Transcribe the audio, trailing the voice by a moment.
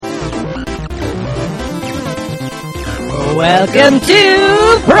Welcome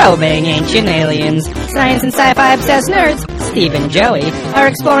to Probing Ancient Aliens. Science and sci-fi obsessed nerds, Steve and Joey, are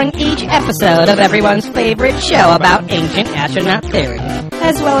exploring each episode of everyone's favorite show about ancient astronaut theory,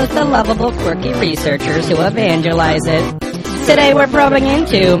 as well as the lovable, quirky researchers who evangelize it. Today we're probing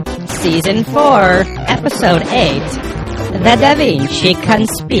into Season 4, Episode 8, The Da Vinci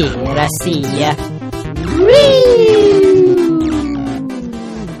Conspiracy.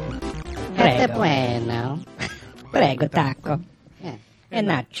 Prego. Bueno. Prego, Taco. And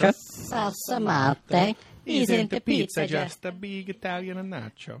Nacho. Salsa mate. Isn't the pizza just a big Italian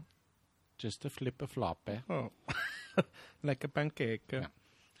nacho? Just a flip-a-flop, Oh, like a pancake. Yeah.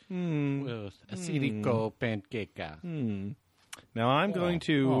 Well, a Sirico pancake. Now I'm going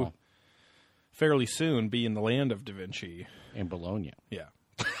to fairly soon be in the land of Da Vinci. In Bologna. Yeah.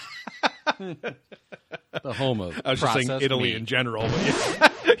 The home of I was just saying processed Italy meat. in general.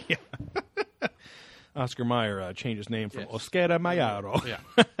 But yeah. Oscar Mayer changed his name from Oscar Mayaro. Yeah.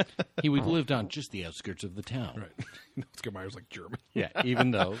 He lived on just the outskirts of the town. Right. Oscar Mayer's like German. Yeah,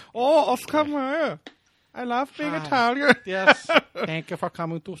 even though... Oh, Oscar Mayer. I love being Hi. Italian. Yes. Thank you for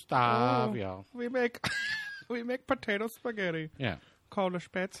coming to Stavio. We make potato spaghetti Yeah. called a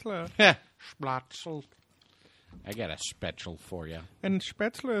spätzle. Splatzel. I got a special for you. And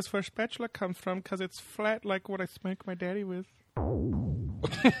spätzle is where spätzle comes from because it's flat like what I spank my daddy with.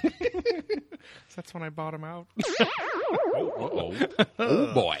 That's when I bottom out.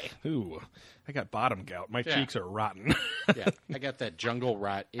 Oh, boy. Ooh, I got bottom gout. My Yeah. cheeks are rotten. Yeah, I got that jungle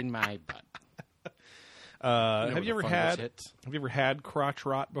rat in my butt. Have you where ever the fungus had? hits? Have you ever had crotch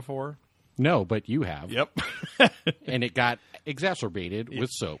rot before? No, but you have. Yep. And it got exacerbated with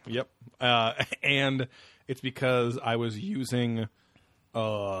soap. Yep. And it's because I was using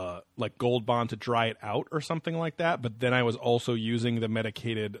like Gold Bond to dry it out or something like that, but then I was also using the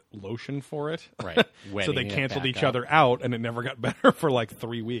medicated lotion for it. Right. So Wetting they it canceled back each up. other out, and it never got better for like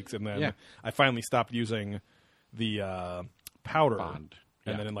 3 weeks. And then Yeah. I finally stopped using the powder. Bond.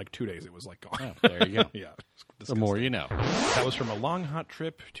 And Yeah. then in like 2 days, it was like gone. Oh, there you go. Yeah. The more you know. That was from a long, hot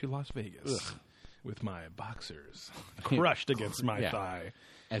trip to Las Vegas with my boxers crushed against my Yeah. thigh.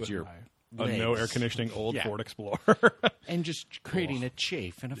 As with your my no legs. air conditioning old Yeah. Ford Explorer. And just creating a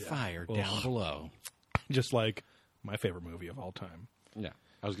chafe and a fire down below. Just like my favorite movie of all time. Yeah.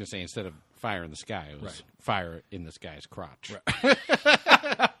 I was going to say, instead of fire in the sky, it was Right. fire in the sky's crotch.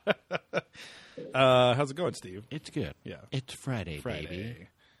 How's it going, Steve? It's good. Yeah. It's Friday, baby.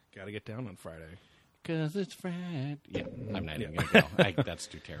 Got to get down on Friday. Because it's Friday. Yeah, I'm not even going to go. That's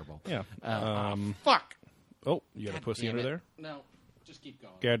too terrible. Yeah. Fuck. Oh, you got a pussy Damn under it. there? No, just keep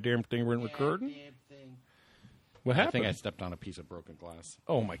going. Goddamn thing we're recording? Goddamn thing. What I happened? think I stepped on a piece of broken glass.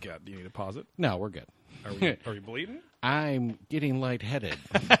 Oh, my God. Do you need to pause it? No, we're good. Are we bleeding? I'm getting lightheaded.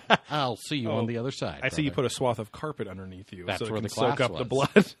 I'll see you on the other side. I see you brother. put a swath of carpet underneath you That's so it where can the soak glass up the was.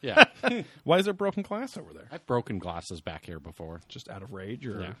 blood. Yeah. Why is there broken glass over there? I've broken glasses back here before. Just out of rage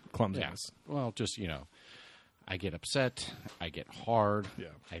or Yeah. clumsiness? Yeah. Well, just, I get upset, I get hard, Yeah.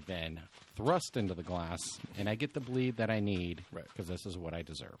 I then thrust into the glass, and I get the bleed that I need Right. because this is what I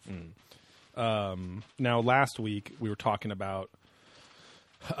deserve. Now, last week we were talking about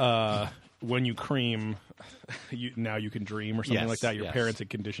when you cream, now you can dream or something Yes, like that. Your yes. parents had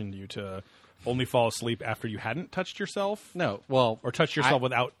conditioned you to only fall asleep after you hadn't touched yourself, No, well, or touched yourself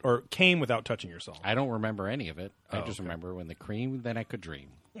without, or came without touching yourself. I don't remember any of it. I just okay. remember when the cream, then I could dream.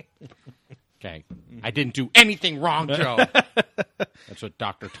 Okay. I didn't do anything wrong, Joe. That's what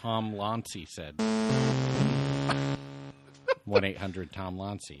Dr. Tom Launcey said.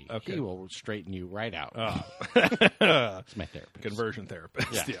 1-800-TOM-LAUNCY. Okay. He will straighten you right out. It's my therapist. Conversion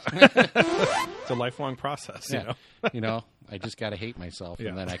therapist. Yeah. Yeah. It's a lifelong process, Yeah. I just got to hate myself, Yeah.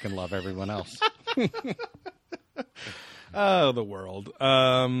 and then I can love everyone else. Oh, the world.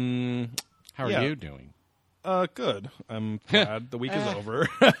 How are Yeah. you doing? Good. I'm glad the week is over.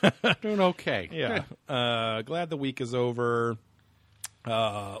 Doing okay. Yeah. Glad the week is over.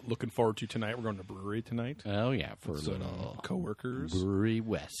 Looking forward to tonight. We're going to brewery tonight. Oh, yeah, for Some little coworkers. Brewery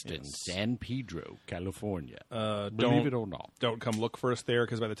West in San Pedro, California. Believe Don't- it or not. Don't come look for us there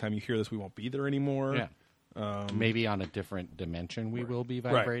because by the time you hear this, we won't be there anymore. Yeah. Maybe on a different dimension we will be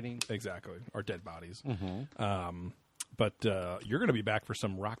vibrating. Right. Exactly. Our dead bodies. But you're going to be back for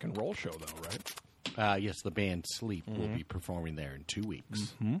some rock and roll show, though, right? Yes, the band Sleep will be performing there in 2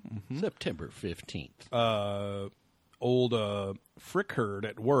 weeks. September 15th. Old Frick Herd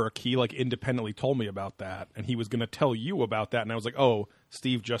at work, he independently told me about that, and he was going to tell you about that, and I was like, oh,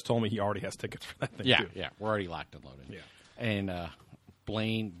 Steve just told me he already has tickets for that thing, Yeah, too. yeah. We're already locked and loaded. Yeah. And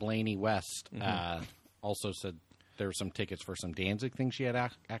Blaney West also said there were some tickets for some Danzig things she had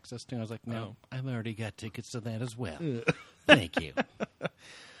access to. I was like, no, I've already got tickets to that as well. Thank you.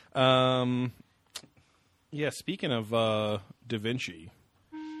 Yeah, speaking of Da Vinci,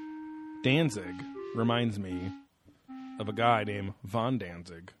 Danzig reminds me of a guy named von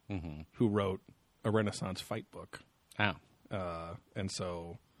Danzig who wrote a Renaissance fight book. Oh. And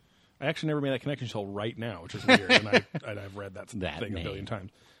so I actually never made that connection until right now, which is weird. And I've read that thing name. a billion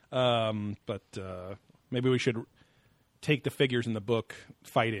times. But maybe we should take the figures in the book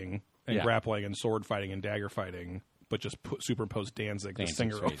fighting and grappling and sword fighting and dagger fighting, but just superimpose Danzig, the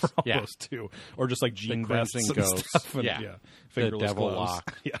singer, face. over all those two. Or just like Gene vests and Ghost. stuff. And, The fingerless devil gloves.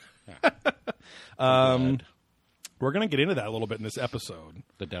 lock. Yeah. We're going to get into that a little bit in this episode.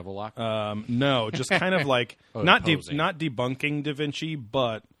 The devil lock? No, just kind of like not posing. not debunking Da Vinci,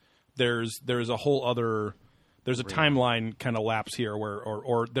 but there's a whole other a timeline kind of lapse here where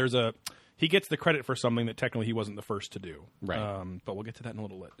or there's he gets the credit for something that technically he wasn't the first to do. Right. But we'll get to that in a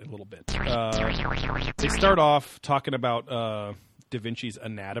little bit. They start off talking about Da Vinci's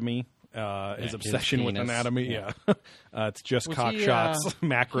anatomy. His obsession with anatomy. Yeah. It's just cock shots,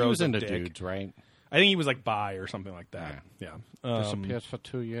 macros, he was into and dick. dudes, right? I think he was like bi or something like that. Yeah. Disappears for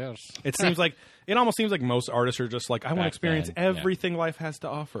 2 years. It almost seems like most artists are just like, I want to experience everything life has to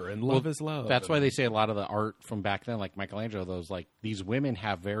offer, and love is love. That's why they say a lot of the art from back then, like Michelangelo, these women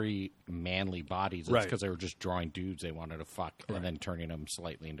have very manly bodies. It's because they were just drawing dudes they wanted to fuck and then turning them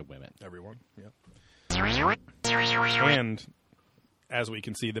slightly into women. Everyone, and as we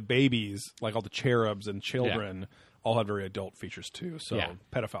can see, the babies, like all the cherubs and children, all have very adult features too. So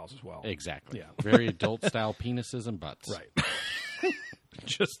pedophiles as well. Exactly. Yeah. Very adult style penises and butts. Right.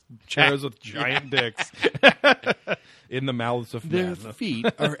 Just cherubs with giant dicks in the mouths of Their men. feet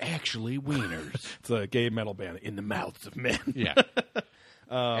are actually wieners. It's a gay metal band in the mouths of men. Yeah.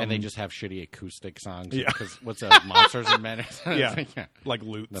 And they just have shitty acoustic songs. Yeah. Because what's that? Monsters and Men? Yeah. Like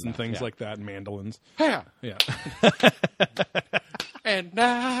lutes and things like that, and mandolins. Yeah. Yeah. And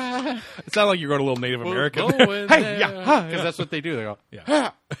I It sounded like you're going a little Native American. Hey, Hey, yeah. Because that's what they do. They go,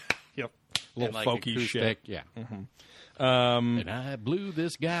 Yeah. Yep. A little like folky acoustic, shit. Yeah. And I blew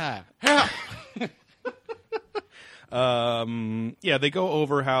this guy. Yeah, they go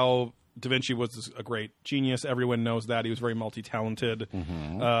over how Da Vinci was a great genius. Everyone knows that. He was very multi-talented.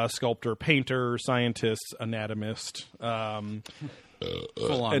 Sculptor, painter, scientist, anatomist. Full-on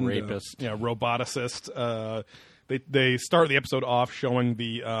rapist. Roboticist. They start the episode off showing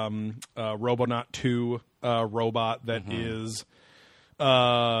the Robonaut 2 robot that is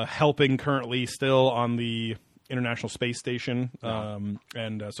helping currently still on the International Space Station.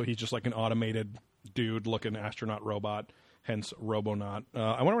 So he's just like an automated dude-looking astronaut robot, hence Robonaut.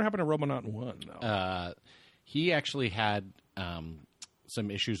 I wonder what happened to Robonaut 1, though. He actually had some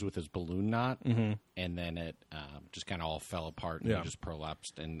issues with his balloon knot, and then it just kind of all fell apart, and he just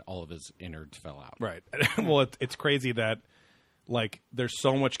prolapsed, and all of his innards fell out. Right. Well, it's crazy that like there's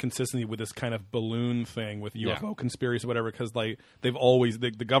so much consistency with this kind of balloon thing with UFO conspiracy, whatever, because like they've always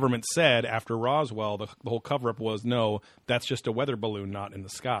the government said after Roswell, the whole cover up was no, that's just a weather balloon not in the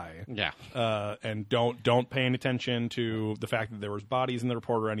sky. Yeah. And don't pay any attention to the fact that there was bodies in the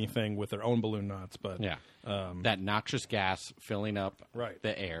report or anything with their own balloon knots. But that noxious gas filling up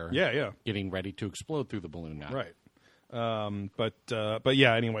the air. Yeah. Getting ready to explode through the balloon knot. Right. But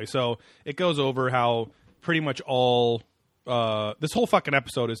yeah. Anyway, so it goes over how pretty much all. This whole fucking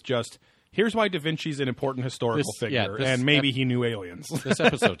episode is just here's why Da Vinci's an important historical figure, and maybe he knew aliens. This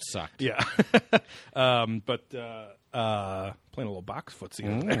episode sucked. Yeah. But playing a little box footsie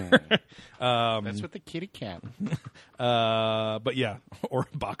in there. That's with the kitty cat. But yeah, or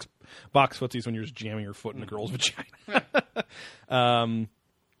box footsies when you're just jamming your foot in a girl's vagina.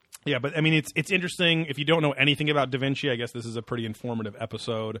 Yeah, but I mean, it's interesting. If you don't know anything about Da Vinci, I guess this is a pretty informative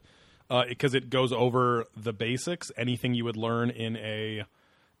episode. Because it goes over the basics, anything you would learn in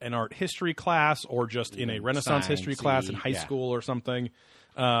an art history class or just in a Renaissance history class in high school or something.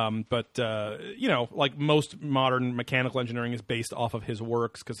 But like most modern mechanical engineering is based off of his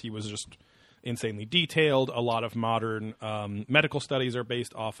works because he was just insanely detailed. A lot of modern medical studies are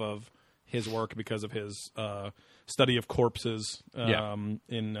based off of his work because of his study of corpses,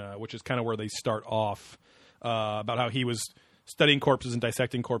 which is kind of where they start off about how he was studying corpses and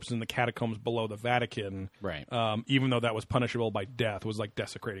dissecting corpses in the catacombs below the Vatican, right? Even though that was punishable by death, was like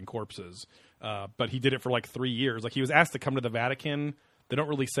desecrating corpses. But he did it for like 3 years. Like he was asked to come to the Vatican. They don't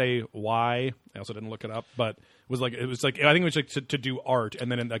really say why. I also didn't look it up, but it was like I think it was like to do art,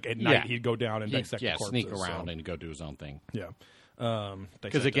 and then at night he'd go down and dissect corpses. Sneak around and go do his own thing. Yeah,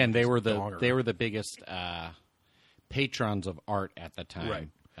 because again, they were the biggest patrons of art at the time. Right.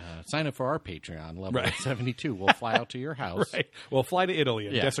 Sign up for our Patreon, level 72. We'll fly out to your house. Right. We'll fly to Italy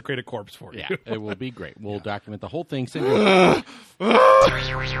and desecrate a corpse for you. Yeah, it will be great. We'll document the whole thing. Send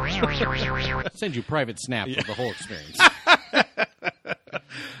you private snaps of the whole experience.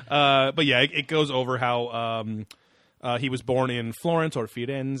 But yeah, it goes over how he was born in Florence, or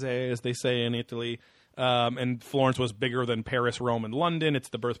Firenze, as they say in Italy. And Florence was bigger than Paris, Rome, and London. It's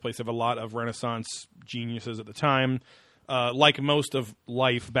the birthplace of a lot of Renaissance geniuses at the time. Like most of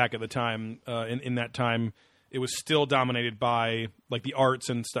life back at the time, in that time, it was still dominated by, like, the arts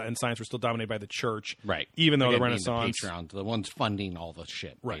and science were still dominated by the church. Right. Even though Again, the Renaissance... the Patreon, the ones funding all the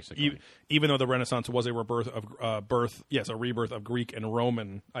shit, right. basically. Even though the Renaissance was a rebirth of a rebirth of Greek and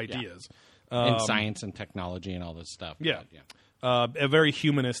Roman ideas. And science and technology and all this stuff. Yeah. But, A very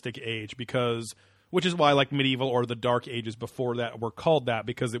humanistic age, because... Which is why, like, medieval or the Dark Ages before that were called that,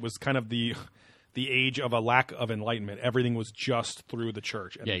 because it was kind of the age of a lack of enlightenment. Everything was just through the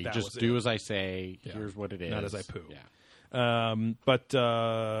church. And you just do as I say. Here's what it is. Not as I poo. Yeah. But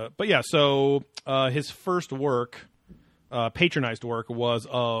yeah, so his first work, patronized work, was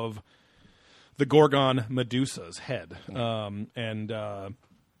of the Gorgon Medusa's head.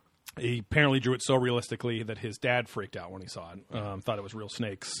 He apparently drew it so realistically that his dad freaked out when he saw it. Thought it was real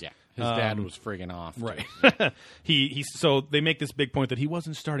snakes. Yeah, his dad was friggin' off. Right. So they make this big point that he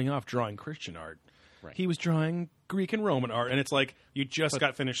wasn't starting off drawing Christian art. Right. He was drawing Greek and Roman art. And it's like, you just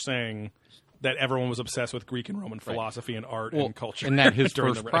got finished saying that everyone was obsessed with Greek and Roman philosophy and art and culture. And that his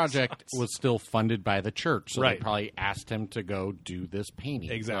during first the project was still funded by the church. So Right. they probably asked him to go do this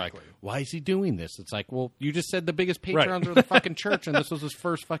painting. Exactly. Like, why is he doing this? It's like, well, you just said the biggest patrons are the fucking church, and this was his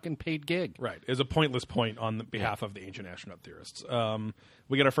first fucking paid gig. Right. It was a pointless point on the behalf of the ancient astronaut theorists.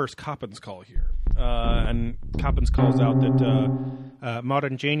 We get our first Coppens call here. And Coppens calls out that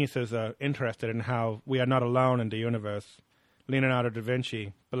modern geniuses are interested in how we are not alone in the universe. Leonardo da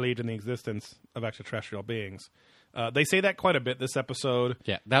Vinci believed in the existence of extraterrestrial beings. They say that quite a bit this episode.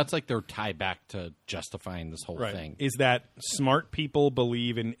 Yeah, that's like their tie back to justifying this whole Right. thing. Is that smart people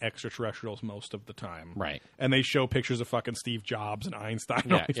believe in extraterrestrials most of the time. Right. And they show pictures of fucking Steve Jobs and Einstein,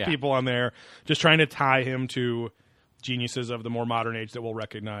 Yeah, all these yeah. people on there, just trying to tie him to geniuses of the more modern age that we'll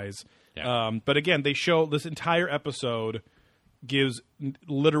recognize. Yeah. But again, they show this entire episode gives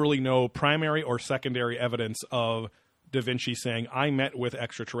literally no primary or secondary evidence of Da Vinci saying, I met with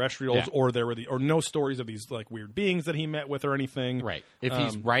extraterrestrials, Yeah. or there were no stories of these like weird beings that he met with or anything. Right. If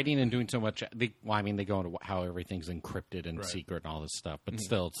he's writing and doing so much, they go into how everything's encrypted and secret and all this stuff. But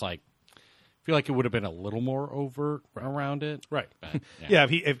still, it's like, I feel like it would have been a little more overt around it. Right. But, Yeah,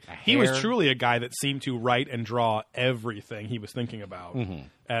 if he was hair. truly a guy that seemed to write and draw everything he was thinking about,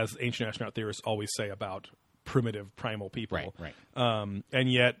 as ancient astronaut theorists always say about primitive primal people. Right. And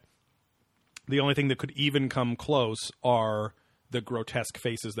yet, the only thing that could even come close are the grotesque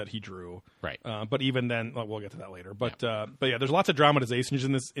faces that he drew. Right. But even then, we'll get to that later. But yeah, there's lots of dramatizations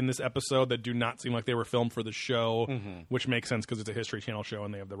in this episode that do not seem like they were filmed for the show, which makes sense because it's a History Channel show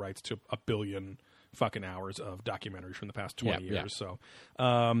and they have the rights to 1 billion fucking hours of documentaries from the past 20 years. So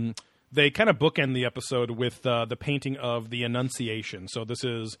they kind of bookend the episode with the painting of the Annunciation. So this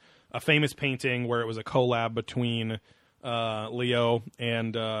is a famous painting where it was a collab between Leo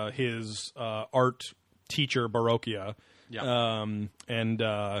and his art teacher Barocchia. And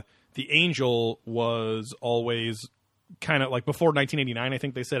the angel was always kind of like before 1989. I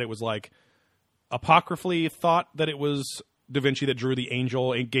think they said it was like apocryphally thought that it was Da Vinci that drew the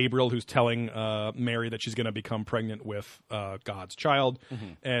angel, and Gabriel, who's telling Mary that she's going to become pregnant with God's child.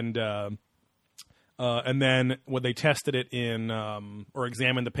 And then when they tested it in or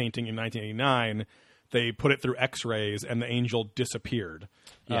examined the painting in 1989, they put it through X-rays, and the angel disappeared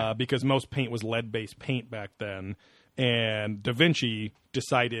because most paint was lead-based paint back then. And Da Vinci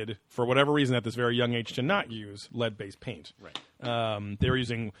decided, for whatever reason, at this very young age, to not use lead-based paint. Right. They were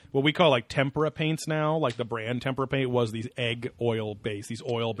using what we call like tempera paints now. Like the brand tempera paint was these egg oil-based, these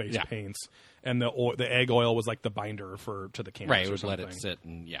oil-based paints, and the egg oil was like the binder to the canvas. Right. It or would let something. it sit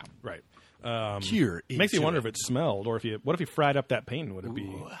and Right. cure. Makes you wonder if it smelled, or what if you fried up that paint? Would it be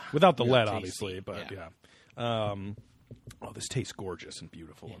without the lead, obviously? But oh, this tastes gorgeous and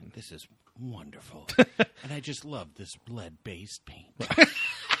beautiful. Yeah, this is wonderful, and I just love this lead-based paint.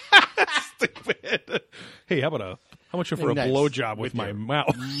 Stupid. Hey, how much for a Nice. blowjob with my your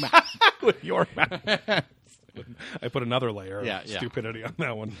mouth? With your mouth. I put another layer of stupidity on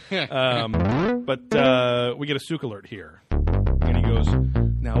that one. But we get a Souk alert here. And he goes,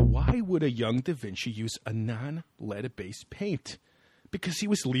 now why would a young Da Vinci use a non-lead-based paint? Because he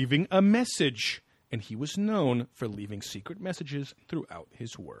was leaving a message. and he was known for leaving secret messages throughout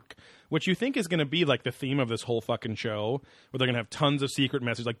his work. Which you think is going to be like the theme of this whole fucking show, where they're going to have tons of secret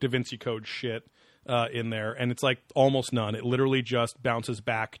messages, like Da Vinci Code shit in there, and it's like almost none. It literally just bounces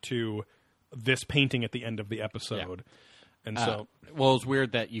back to this painting at the end of the episode. Yeah. And so, well, it was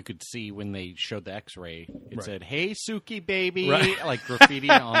weird that you could see when they showed the X-ray, it right. said, "Hey, Suki, baby," right. like graffiti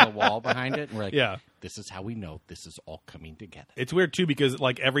on the wall behind it. And we're like, yeah. This is how we know this is all coming together. It's weird, too, because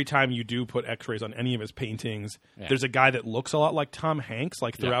like every time you do put X-rays on any of his paintings, there's a guy that looks a lot like Tom Hanks,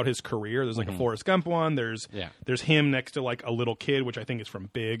 like throughout his career. There's like a Forrest Gump one. There's him next to like a little kid, which I think is from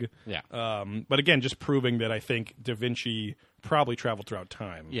Big. Yeah. But again, just proving that I think Da Vinci probably traveled throughout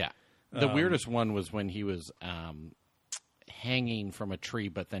time. Yeah. The weirdest one was when he was hanging from a tree,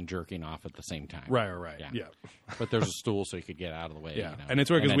 but then jerking off at the same time. Right. Yeah. But there's a stool, so he could get out of the way. Yeah, you know? and it's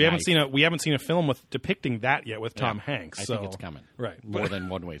weird because we haven't seen a film with depicting that yet with Tom Hanks. I so. think it's coming. Right, more than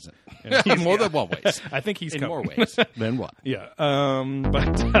one ways. More than one ways. I think he's in coming. more ways than one. Yeah.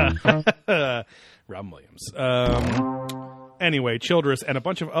 But Robin Williams. Anyway, Childress and a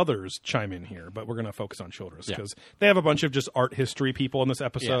bunch of others chime in here, but we're going to focus on Childress because they have a bunch of just art history people in this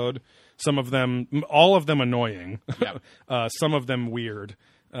episode. Yeah. Some of them, all of them annoying. Yeah. Some of them weird.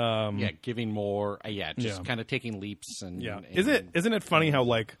 Giving more. Kind of taking leaps and. Yeah. And, isn't it funny how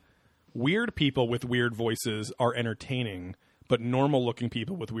like weird people with weird voices are entertaining, but normal looking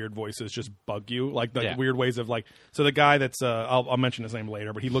people with weird voices just bug you, like the weird ways of like. So the guy that's I'll mention his name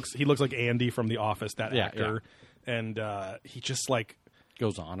later, but he looks like Andy from The Office, that actor. Yeah. And he just like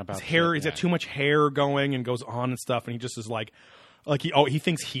goes on about his hair. He's got too much hair going and goes on and stuff. And he just is like he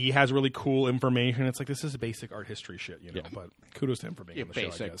thinks he has really cool information. It's like this is basic art history shit, you know. Yeah. But kudos to him for being on the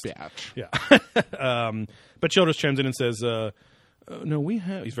basic show. I guess. Yeah. But Childress chimes in and says, "No, we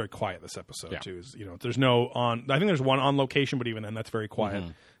have." He's very quiet this episode too. You know, there's no on. I think there's one on location, but even then, that's very quiet.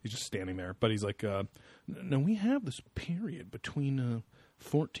 Mm-hmm. He's just standing there. But he's like, "No, we have this period between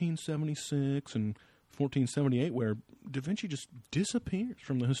 1476 and." 1478, where Da Vinci just disappears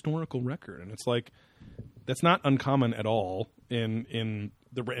from the historical record, and it's like that's not uncommon at all in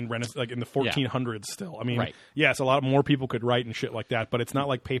Renaissance, like in the 1400s. Still, I mean, yes, a lot more people could write and shit like that, but it's not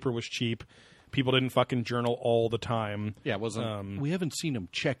like paper was cheap. People didn't fucking journal all the time. Yeah, it wasn't. We haven't seen him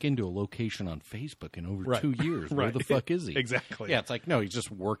check into a location on Facebook in over 2 years. Where the fuck is he? Exactly. Yeah, it's like, no, he's just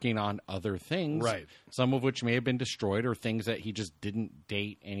working on other things. Right. Some of which may have been destroyed or things that he just didn't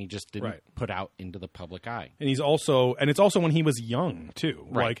date and he just didn't put out into the public eye. And it's also when he was young, too.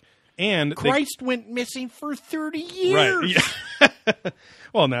 Right. Like, and Christ went missing for 30 years. Right. Yeah.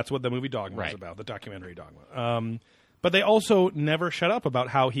 Well, and that's what the movie Dogma is about, the documentary Dogma. But they also never shut up about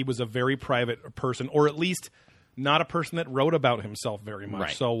how he was a very private person, or at least not a person that wrote about himself very much.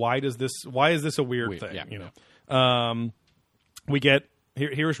 Right. So why is this a weird thing? Yeah. You know, we get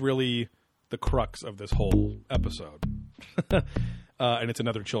here's really the crux of this whole episode, and it's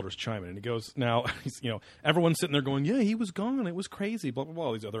another Childress chime in, and he goes, now everyone's sitting there going, yeah, he was gone, it was crazy, blah blah blah.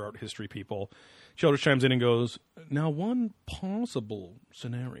 All these other art history people. Childress chimes in and goes, now one possible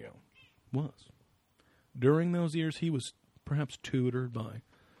scenario was. During those years, he was perhaps tutored by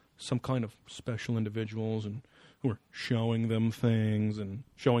some kind of special individuals and who were showing him things, and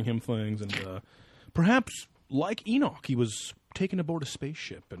perhaps, like Enoch, he was taken aboard a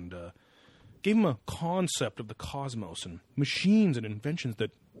spaceship and gave him a concept of the cosmos and machines and inventions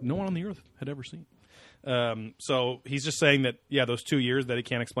that no one on the Earth had ever seen. So he's just saying that, those 2 years that he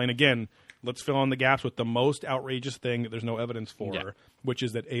can't explain. Again, let's fill in the gaps with the most outrageous thing that there's no evidence for, which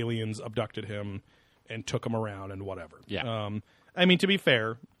is that aliens abducted him and took him around and whatever. Yeah. I mean, to be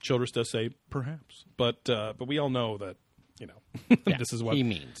fair, Childress does say perhaps, but we all know that this is what he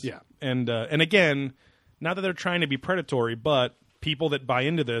means. Yeah, and again, not that they're trying to be predatory, but people that buy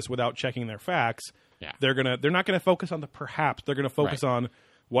into this without checking their facts, they're not gonna focus on the perhaps. They're gonna focus on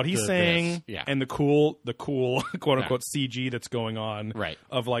what he's saying and the cool quote unquote CG that's going on. Right.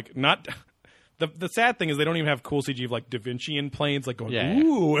 Of like not. The sad thing is they don't even have cool CG of like Da Vinci in planes like going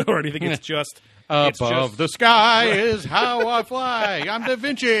ooh or anything. It's just above the sky is how I fly. I'm Da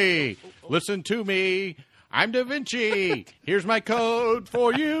Vinci. Listen to me. I'm Da Vinci. Here's my code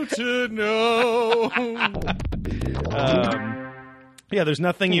for you to know. There's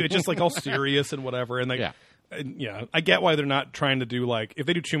nothing. It's just like all serious and whatever. And they, I get why they're not trying to do like if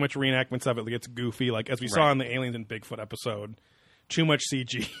they do too much reenactments of it, it gets goofy. Like as we saw in the Aliens and Bigfoot episode. Too much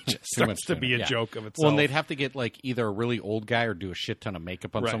CG just starts to be a joke of itself. Well, and they'd have to get like either a really old guy or do a shit ton of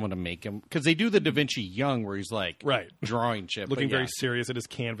makeup on someone to make him. Because they do the Da Vinci young where he's like drawing shit. Looking very serious at his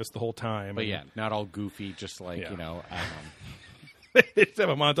canvas the whole time. But not all goofy, just like, They just have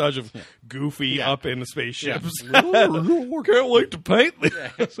a montage of Goofy up in the spaceships. Can't wait to paint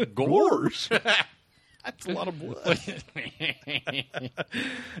this. Gorge. That's a lot of blood. Is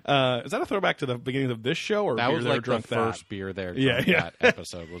that a throwback to the beginning of this show, or That beer was there, like drunk the that? first beer there. Yeah, Drunk yeah. That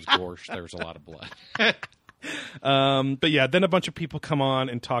episode was Gorsh. There was a lot of blood. But yeah, then a bunch of people come on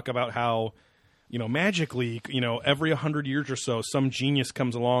and talk about how, magically, every 100 years or so, some genius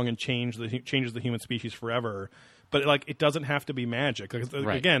comes along and changes the human species forever. But it doesn't have to be magic.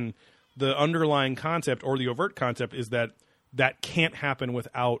 Right. Again, the underlying concept or the overt concept is that can't happen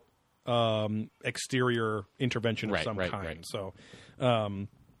without exterior intervention of some kind. Right. So,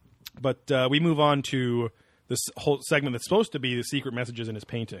 but we move on to this whole segment that's supposed to be the secret messages in his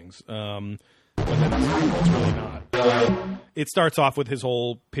paintings. But then it's really not. It starts off with his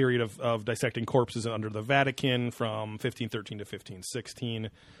whole period of dissecting corpses under the Vatican from 1513 to 1516.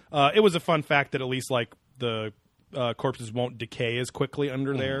 It was a fun fact that at least the corpses won't decay as quickly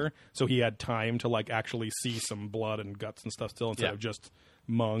under there, so he had time to actually see some blood and guts and stuff still instead of just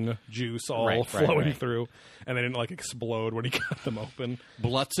mung juice all flowing through, and they didn't explode when he cut them open.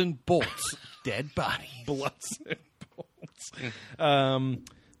 Bloods and bolts, dead body. Bloods and bolts.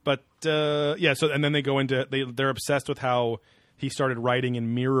 But so and then they go into they're obsessed with how he started writing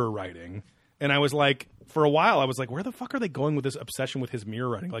in mirror writing, and I was like, for a while I was like, where the fuck are they going with this obsession with his mirror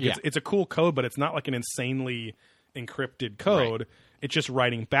writing? It's a cool code, but it's not an insanely encrypted code. Right. It's just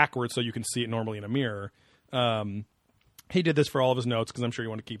writing backwards so you can see it normally in a mirror. He did this for all of his notes because I'm sure he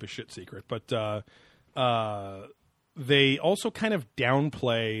wanted to keep his shit secret, but they also kind of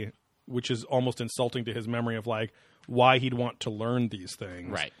downplay, which is almost insulting to his memory of why he'd want to learn these things.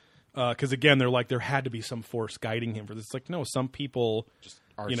 Right. Because again, they're there had to be some force guiding him for this. It's no, some people just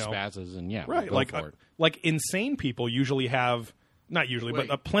are spazzes and right. We'll go for it. Insane people usually have, not usually,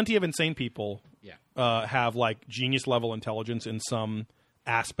 but plenty of insane people have genius level intelligence in some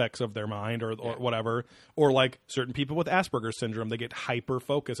aspects of their mind or whatever, or certain people with Asperger's syndrome, they get hyper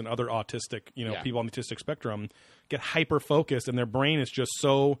focused, and other autistic, people on the autistic spectrum get hyper focused, and their brain is just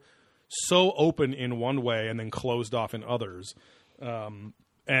so open in one way and then closed off in others.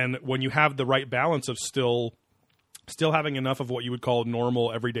 And when you have the right balance of still having enough of what you would call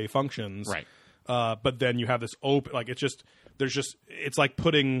normal everyday functions, right? But then you have this open, it's like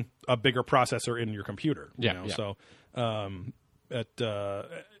putting a bigger processor in your computer. You know? So, I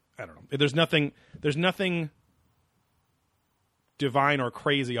don't know. There's nothing divine or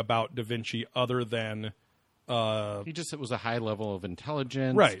crazy about Da Vinci other than it was a high level of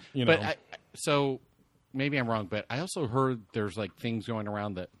intelligence, right? But so maybe I'm wrong, but I also heard there's things going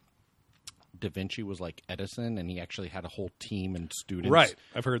around that Da Vinci was like Edison, and he actually had a whole team and students. Right,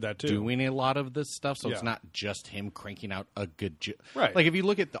 I've heard that too. Doing a lot of this stuff, so it's not just him cranking out a good. Right, if you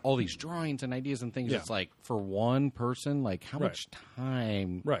look at all these drawings and ideas and things, it's for one person, how much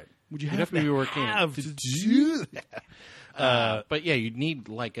time? Right, would you have to be working to do that? But you'd need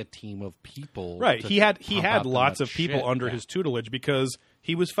a team of people. Right, he had lots of people under his tutelage because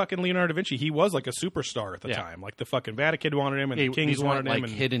he was fucking Leonardo da Vinci. He was a superstar at the time. The fucking Vatican wanted him, and the kings wanted him,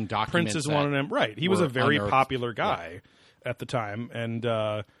 and hidden documents princes wanted him. Right, he was a very popular guy at the time, and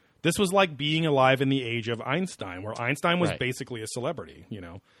this was like being alive in the age of Einstein, where Einstein was basically a celebrity.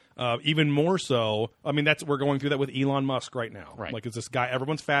 Even more so. I mean, we're going through that with Elon Musk right now. Right. It's this guy.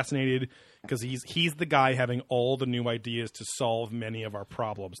 Everyone's fascinated because he's the guy having all the new ideas to solve many of our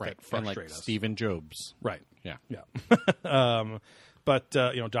problems that frustrate us. Stephen Jobs. Right. Yeah. But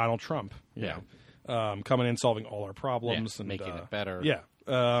Donald Trump, coming in, solving all our problems, and making it better. Yeah,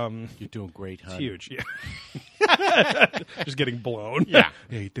 you're doing great, hon. It's huge. Yeah. Just getting blown. Yeah,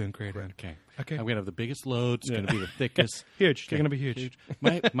 you're doing great, man. Okay. I'm gonna have the biggest load. It's gonna be the thickest. Huge. They're gonna be huge.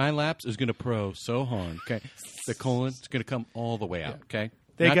 My lapse is gonna pro so hard. Okay, the colon is gonna come all the way out. Okay.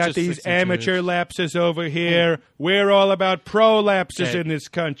 They got these amateur lapses over here. We're all about pro lapses in this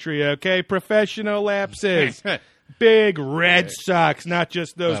country. Okay, professional lapses. Big red socks, not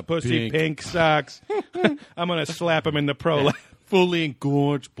just those pussy pink socks. I'm going to slap them in the pro. Fully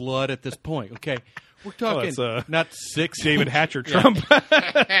engorged blood at this point, okay? We're talking not 6. David Hatcher Trump.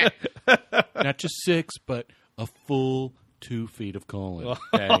 Not just 6, but a full 2 feet of colon,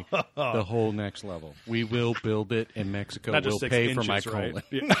 okay? The whole next level. We will build it in Mexico. We'll pay for my colon. Right?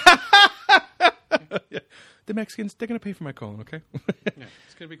 Yeah. The Mexicans, they're going to pay for my colon, okay?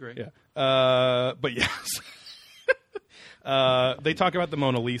 It's going to be great. Yeah. But yes. They talk about the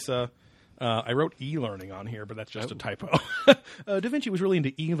Mona Lisa. I wrote e-learning on here, but that's just a typo. Da Vinci was really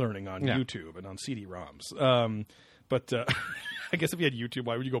into e-learning on YouTube and on CD-ROMs. But I guess if you had YouTube,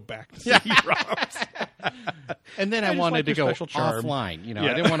 why would you go back to CD-ROMs? And then I wanted to go offline.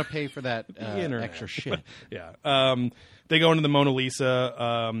 I didn't want to pay for that extra shit. Yeah. They go into the Mona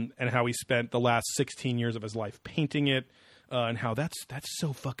Lisa and how he spent the last 16 years of his life painting it. and how that's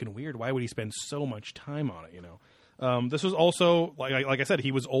so fucking weird. Why would he spend so much time on it? This was also like I said,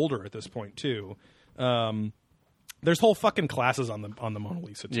 he was older at this point too. There's whole fucking classes on the Mona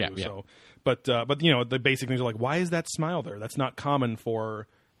Lisa too. Yeah. So, but the basic things are like, why is that smile there? That's not common for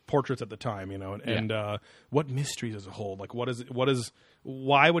portraits at the time, and what mysteries does it hold? Like,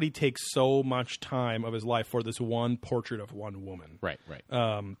 why would he take so much time of his life for this one portrait of one woman? Right.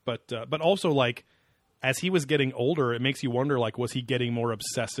 But also, like, as he was getting older, it makes you wonder, like, was he getting more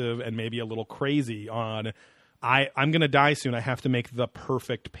obsessive and maybe a little crazy on, I'm going to die soon, I have to make the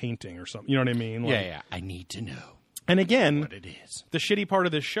perfect painting or something. You know what I mean? Like, yeah. I need to know. And again, What it is. the shitty part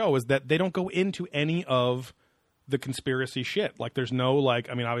of this show is that they don't go into any of the conspiracy shit. Like, there's no, like,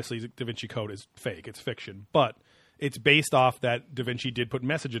 I mean, obviously Da Vinci Code is fake, it's fiction, but it's based off that Da Vinci did put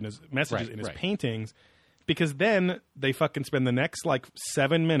messages in his paintings, because then they fucking spend the next, like,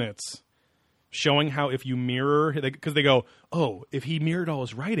 7 minutes showing how if you mirror, because they go, oh, if he mirrored all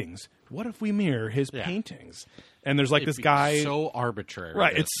his writings, what if we mirror his paintings? And there's like this guy, so arbitrary,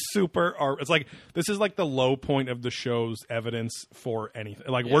 right? It's super. It's like this is like the low point of the show's evidence for anything.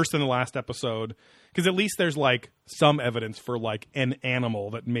 Like worse than the last episode, because at least there's like some evidence for like an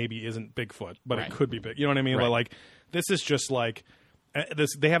animal that maybe isn't Bigfoot, but it could be big. You know what I mean? Right. Like this is just like this.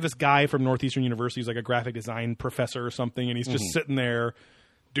 They have this guy from Northeastern University who's like a graphic design professor or something, and he's just sitting there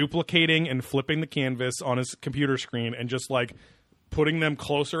duplicating and flipping the canvas on his computer screen and just like putting them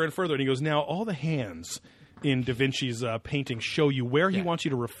closer and further. And he goes, now all the hands in Da Vinci's painting show you where he wants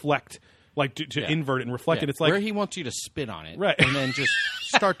you to reflect, like to invert it and reflect it. It's like where he wants you to spit on it, Right. and then just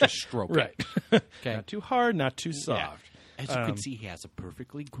start to stroke right. it. Okay. Not too hard, not too Yeah. soft. As you can see, he has a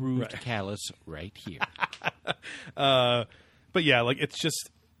perfectly grooved callus right here. But yeah, like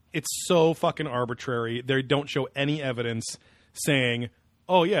it's so fucking arbitrary. They don't show any evidence saying,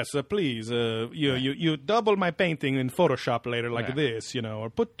 oh yes, please, you double my painting in Photoshop later like this, or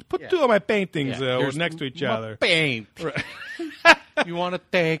put two of my paintings Here's next to each my other. Paint. Right. You want to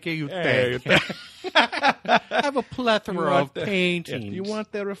take it? You Hey, take it. I have a plethora of Yes, paintings. you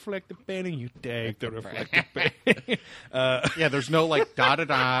want the reflective painting? You take the reflective painting. Yeah, there's no like dotted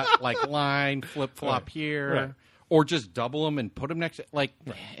like line flip flop here, Right. or just double them and put them next to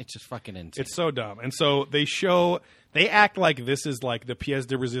it's just fucking insane. It's so dumb. And so they act like this is like the pièce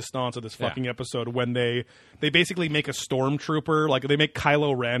de résistance of this fucking episode when they basically make a stormtrooper, like they make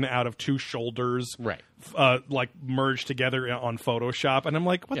Kylo Ren out of two shoulders, Right. Like merged together on Photoshop. And I'm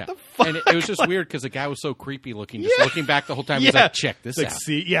like, what yeah. the fuck? And it was just weird because the guy was so creepy looking, just looking back the whole time. He's like, check this It's like, out.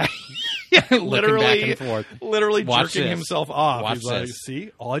 see, yeah, literally, back and forth. literally Watch jerking this. himself off. Watch He's like, this.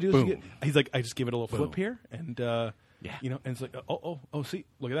 see, all I do is Boom. he's like, I just give it a little flip here, and Yeah. and it's like, oh, see,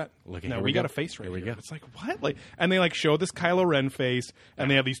 look at that. Look at- now here we we got go. a face right Here we here. go. It's like what? Like, and they like show this Kylo Ren face, and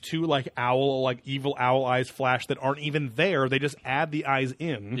they have these two like evil owl eyes flash that aren't even there. They just add the eyes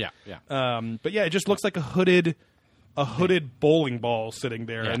in. Yeah. But yeah, it just looks like a hooded bowling ball sitting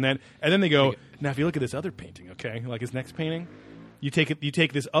there, Yeah. and then they go. Now, if you look at this other painting, okay, like his next painting, you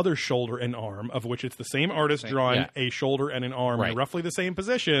take this other shoulder and arm, of which it's the same artist drawing a shoulder and an arm in roughly the same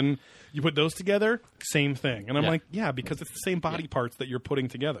position. You put those together, same thing, and I'm like, yeah, because it's the same body parts that you're putting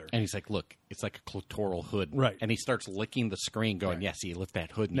together. And he's like, look, it's like a clitoral hood. Right. And he starts licking the screen going, yeah, see, you lift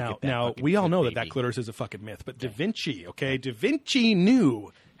that hood and you get that Now fucking we all hood, know baby. that clitoris is a fucking myth, but Da Vinci, okay, Da Vinci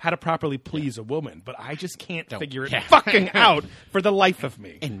knew how to properly please a woman, but I just can't figure it fucking out for the life of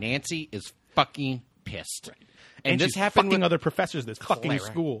me. And Nancy is fucking pissed. And this she's happened fucking with other professors at this fucking Clara.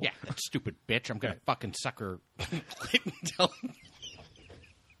 school. Yeah, that stupid bitch. I'm going to fucking suck her.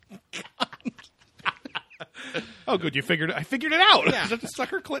 Oh, good, I figured it out. Yeah. Just suck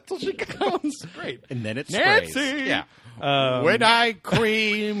her clit till she comes. Great. And then it Nancy! sprays. Yeah. When I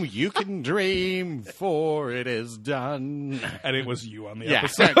cream, you can dream, for it is done. And it was you on the Yeah.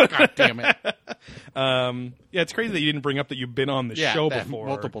 episode. God damn it. Yeah, it's crazy that you didn't bring up that you've been on the Yeah, show that before.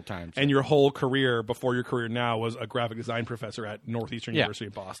 multiple times. And your whole career, before your career now, was a graphic design professor at Northeastern University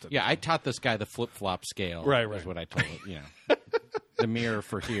of Boston. Yeah, I taught this guy the flip-flop scale. Right. Is what I told him. Yeah. The mirror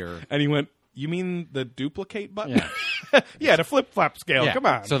for here. And he went, you mean the duplicate button? Yeah. Yeah, the flip-flop scale. Yeah. Come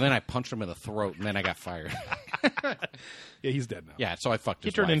on. So then I punched him in the throat, and then I got fired. Yeah, he's dead now. Yeah, so I fucked He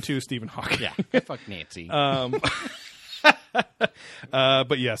his turned wife. into Stephen Hawking. Yeah, I fucked Nancy.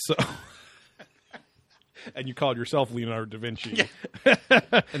 But yeah, so... And you called yourself Leonardo da Vinci.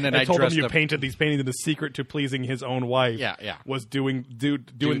 and then I told him dressed you up. painted these paintings, and the secret to pleasing his own wife Yeah. was doing the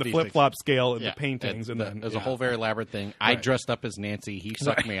these flip flop scale in Yeah, the paintings, and then it was a whole very elaborate thing. I dressed up as Nancy. He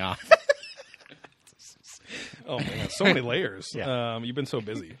sucked me off. Oh man, so many layers. Yeah. You've been so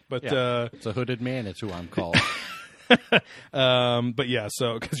busy, but It's a hooded man. It's who I'm called. but yeah,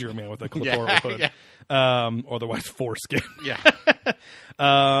 so because you're a man with a clitoral hood. Otherwise foreskin. Yeah.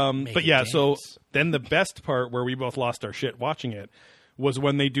 But yeah, dance. so then the best part where we both lost our shit watching it was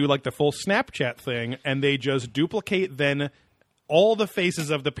when they do like the full Snapchat thing and they just duplicate then all the faces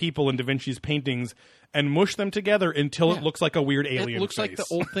of the people in Da Vinci's paintings and mush them together until it looks like a weird alien It looks face. like the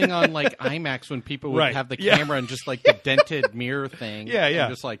old thing on like IMAX when people would Right. have the Yeah. camera and just like the dented mirror thing. Yeah, yeah.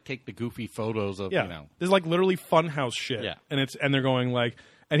 And just like take the goofy photos of, Yeah, you know. there's like literally funhouse shit. Yeah. and they're going like,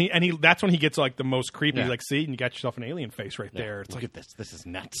 and he that's when he gets like the most creepy. Yeah. He's like, see, and you got yourself an alien face right there. It's Look like, at this. This is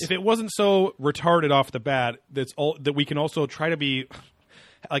nuts. if it wasn't so retarded off the bat, that's all that we can also try to be.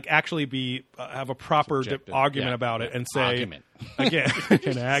 Like actually be have a proper Subjective. argument Yeah. about it and say Argument. again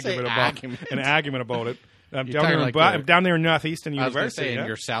an argument about it. I'm down talking there like I'm down there in Northeastern I was going to University. say, yeah? in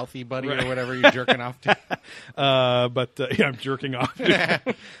your Southie buddy or whatever you're jerking off to. But yeah, I'm jerking off.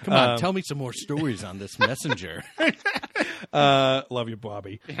 Come on, tell me some more stories on this messenger. Love you,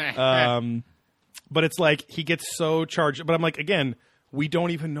 Bobby. But it's like he gets so charged. But I'm like, again, we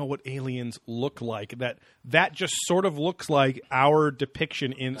don't even know what aliens look like. That just sort of looks like our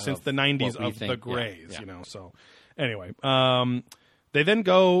depiction since the 90s what we of think, the Greys, yeah. you know. So anyway, they then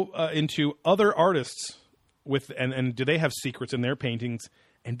go into other artists with and do they have secrets in their paintings?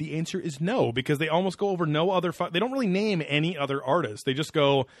 And the answer is no, because they almost go over no other. They don't really name any other artists. They just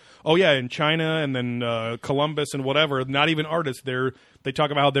go, oh yeah, in China and then Columbus and whatever. Not even artists. They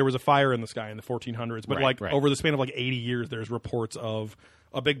talk about how there was a fire in the sky in the 1400s, but Right. over the span of like 80 years, there's reports of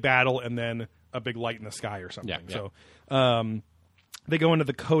a big battle and then a big light in the sky or something. Yeah. So they go into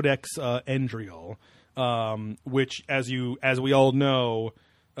the Codex Endriel, which, as we all know,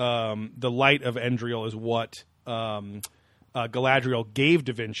 the light of Endriel is what. Galadriel gave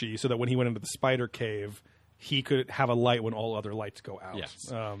Da Vinci so that when he went into the spider cave, he could have a light when all other lights go out. Yes.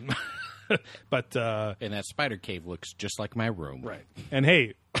 But And that spider cave looks just like my room. right. And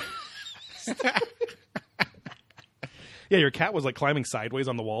hey, yeah, your cat was like climbing sideways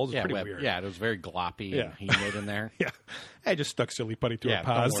on the walls. It's Yeah, pretty weird. Yeah, it was very gloppy Yeah. and humid in there. Yeah. I just stuck Silly Putty to Yeah, her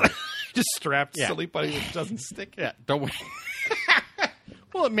paws. don't worry. Just strapped Yeah. Silly Putty which doesn't stick. Yeah, don't worry.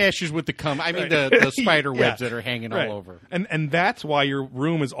 Well, it meshes with the I mean, Right. the spider webs Yeah. that are hanging Right. all over. And that's why your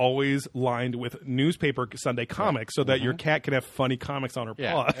room is always lined with newspaper Sunday comics so that your cat can have funny comics on her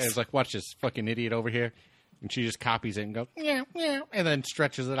Yeah, paws. and it's like, watch this fucking idiot over here. And she just copies it and goes, meow, meow, and then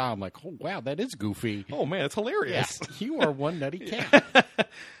stretches it out. I'm like, oh, wow, that is goofy. Oh man, it's Yeah, hilarious. you are one nutty cat.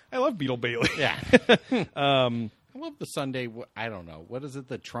 I love Beetle Bailey. Yeah. I love the Sunday, I don't know. What is it,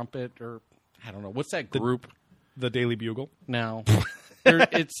 the Trumpet or, I don't know. What's that group? The Daily Bugle. No.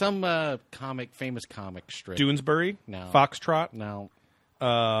 It's some famous comic strip. Doonesbury. No. Foxtrot. No.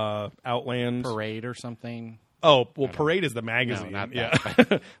 Outlands. Parade or something. Oh, well, Parade is the magazine. No, not yeah.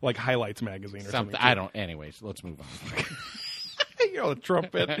 that. Like Highlights magazine or something. I don't. Anyways, let's move on. You know, the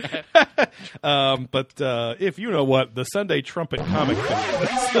trumpet. But if you know what the Sunday Trumpet comic thing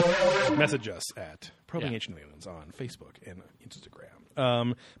is, message us at Probing Ancient Aliens on Facebook and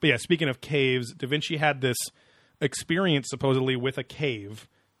Instagram. But yeah, speaking of caves, Da Vinci had this experience supposedly with a cave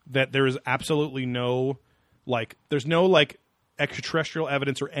that there is absolutely no, there's no, extraterrestrial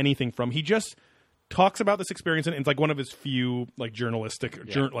evidence or anything from. He just talks about this experience, and it's like one of his few, journalistic,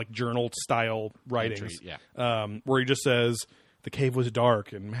 journal-style writings. Entry, Where he just says, the cave was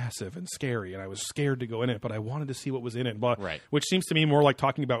dark and massive and scary, and I was scared to go in it, but I wanted to see what was in it. But, Right. Which seems to me more like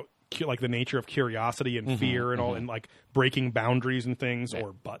talking about the nature of curiosity and fear and all, and breaking boundaries and things,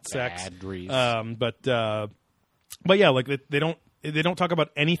 or butt sex. Boundaries. But yeah, they don't talk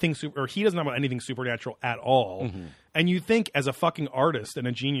about anything or he doesn't talk about anything supernatural at all. And you think as a fucking artist and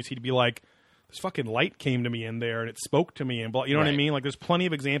a genius, he'd be like, this fucking light came to me in there and it spoke to me and blah, you know what I Right. mean? There's plenty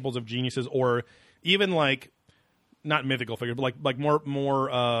of examples of geniuses or even not mythical figures, but more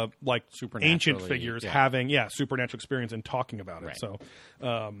Supernaturally, ancient figures yeah. having supernatural experience and talking about it. Right. So,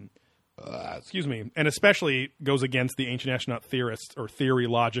 excuse me, and especially goes against the ancient astronaut theorists or theory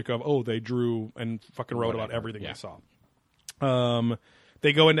logic of they drew and fucking wrote about everything they saw.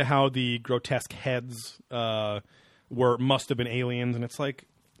 They go into how the grotesque heads must have been aliens, and it's like,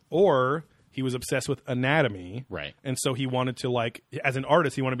 or he was obsessed with anatomy, Right. And so he wanted to as an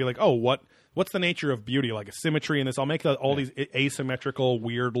artist, he wanted to be like, what's the nature of beauty? Like a symmetry in this. I'll make all these asymmetrical,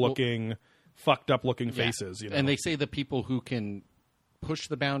 weird looking, fucked up looking faces. You know, And they say the people who can push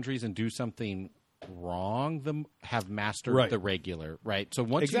the boundaries and do something wrong have mastered Right. the regular, right? So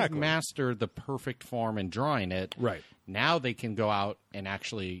once Exactly. you've mastered the perfect form and drawing it, Right. now they can go out and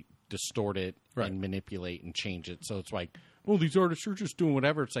actually distort it Right. and manipulate and change it. So it's like, well, these artists are just doing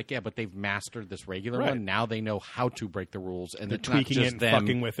whatever. It's like, yeah, but they've mastered this regular Right. one. Now they know how to break the rules, and They're it's not tweaking just it and them,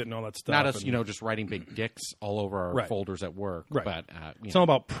 fucking with it and all that stuff. not us, and, just writing big dicks all over our Right. folders at work. Right. But It's all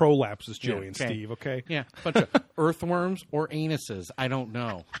about prolapses, Joey Yeah, and okay. Steve, okay? yeah, bunch of earthworms or anuses. I don't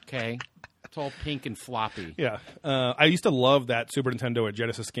know. Okay, it's all pink and floppy. Yeah, I used to love that Super Nintendo or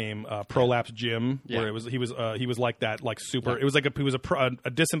Genesis game, Prolapse Jim, Yeah. where he was like that, like super. Yeah. It was like a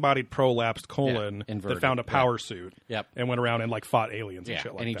disembodied prolapsed colon inverted. that found a power suit, Yep. and went around and like fought aliens and Yeah,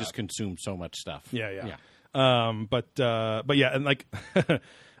 shit like and he that. just consumed so much stuff. Yeah. But yeah, and like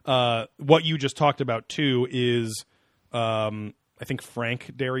what you just talked about too is I think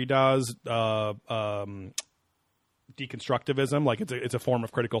Frank Derrida's deconstructivism. Like it's a form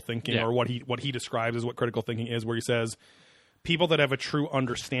of critical thinking, Yeah. or what he describes as what critical thinking is, where he says people that have a true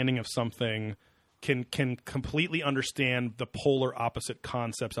understanding of something can completely understand the polar opposite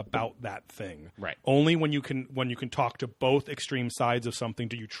concepts about that thing. Right. Only when you can talk to both extreme sides of something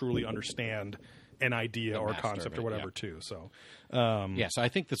do you truly understand an idea or master of concept it, or whatever yeah. too. So Yeah, so I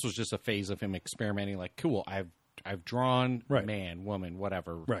think this was just a phase of him experimenting. Like, cool, I've drawn Right. man, woman,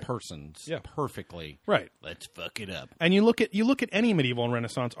 whatever, Right. persons Yeah. perfectly. right. Let's fuck it up. And you look at any medieval and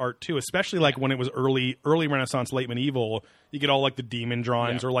Renaissance art too, especially like when it was early Renaissance, late medieval. You get all like the demon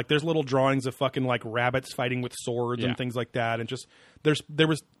drawings, Yeah. or like there's little drawings of fucking like rabbits fighting with swords Yeah. and things like that. And just there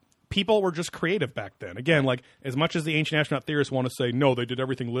was people were just creative back then. Again, like as much as the ancient astronaut theorists want to say no, they did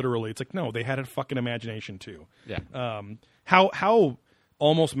everything literally. It's like no, they had a fucking imagination too. Yeah. How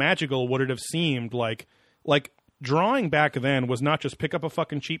almost magical would it have seemed like drawing back then was not just pick up a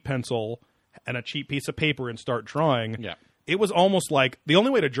fucking cheap pencil and a cheap piece of paper and start drawing. Yeah. It was almost like the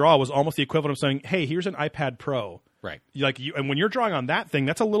only way to draw was almost the equivalent of saying, "Hey, here's an iPad Pro." Right. And when you're drawing on that thing,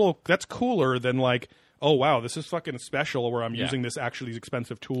 that's cooler than like, "Oh wow, this is fucking special," where I'm Yeah. using these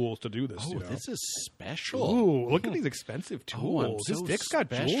expensive tools to do this. Oh, you know? this is special. Ooh, look at these expensive Oh, I'm tools. This so dick's got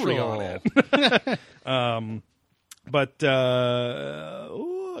special. jewelry on it. But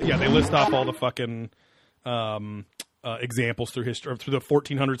yeah, they list off all the fucking examples through history, through the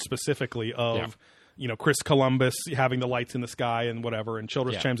 1400s specifically of Chris Columbus having the lights in the sky and whatever. And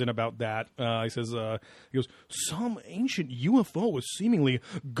Childress Yeah. chimes in about that. He says, he goes, some ancient UFO was seemingly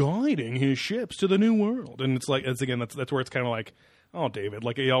guiding his ships to the New World. And it's like, that's where it's kind of like, oh, David,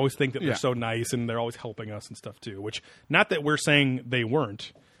 like you always think that they're Yeah. so nice and they're always helping us and stuff too. Which, not that we're saying they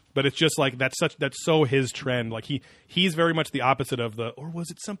weren't. But it's just like that's so his trend. Like he's very much the opposite of or was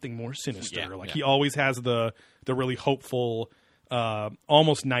it something more sinister? Yeah, like yeah. he always has the really hopeful,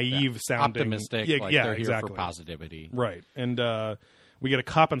 almost naive sounding, Optimistic. Yeah, like yeah, they're here exactly. for positivity. Right, and we get a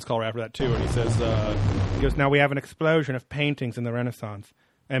Coppens caller after that too, and he says, he goes, now we have an explosion of paintings in the Renaissance,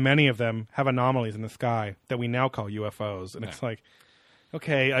 and many of them have anomalies in the sky that we now call UFOs, and it's like.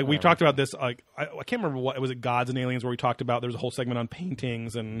 Okay, we talked about this. Like, I can't remember what it was. It Gods and Aliens, where we talked about. There's a whole segment on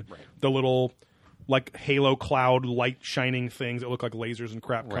paintings and the little like halo cloud light shining things that look like lasers and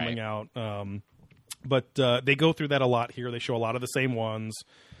crap coming Right. out. But they go through that a lot here. They show a lot of the same ones,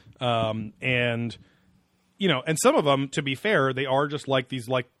 and and some of them, to be fair, they are just like these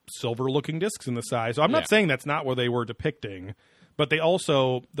like silver looking discs in the sky. So I'm Yeah. not saying that's not what they were depicting, but they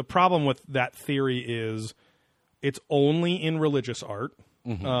also the problem with that theory is. It's only in religious art.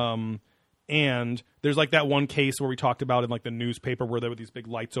 And there's like that one case where we talked about in like the newspaper where there were these big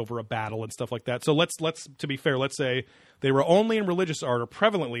lights over a battle and stuff like that. So let's to be fair, let's say they were only in religious art or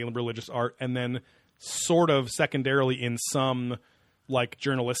prevalently in religious art and then sort of secondarily in some like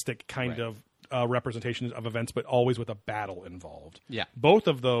journalistic kind Right. of representations of events, but always with a battle involved. Yeah. Both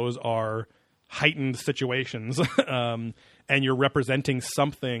of those are heightened situations, and you're representing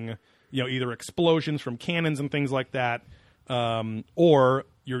something, either explosions from cannons and things like that, or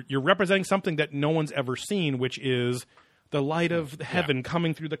you're representing something that no one's ever seen, which is the light of heaven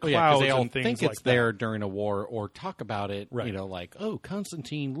coming through the Oh, yeah, clouds because they all and things think like it's that. there during a war or talk about it. Right. Like, oh,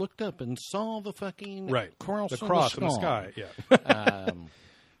 Constantine looked up and saw the fucking Right. cross, The cross in the sky. Yeah.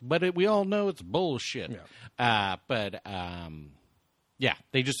 But we all know it's bullshit. Yeah. Yeah,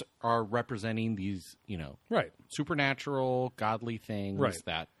 they just are representing these, Right. supernatural, godly things Right.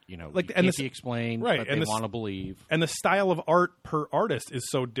 that, Like, you and can't this- be explained, right, but and they this- want to believe. And the style of art per artist is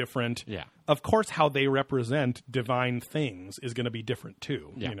so different. Yeah. Of course, how they represent divine things is going to be different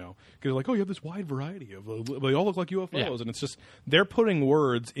too. Yeah. Because they're like, oh, you have this wide variety of. They all look like UFOs, Yeah. and it's just they're putting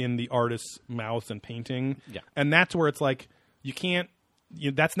words in the artist's mouth and painting. Yeah. And that's where it's like you can't.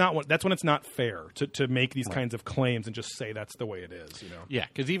 That's when it's not fair to make these kinds of claims and just say that's the way it is. Yeah,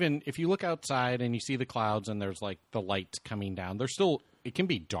 because even if you look outside and you see the clouds and there's like the light coming down, they're still it can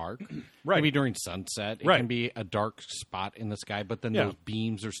be dark. Right. Maybe during sunset. It Right. can be a dark spot in the sky, but then Yeah. those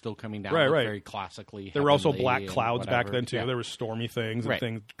beams are still coming down. Right, look right. Very classically. There were also heavenly black and clouds back whatever. then too. Yeah. There were stormy things and Right.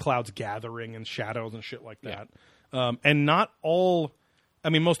 things, clouds gathering and shadows and shit like that. And not all. I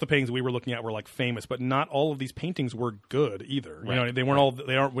mean, most of the paintings we were looking at were like famous, but not all of these paintings were good either. You know, they weren't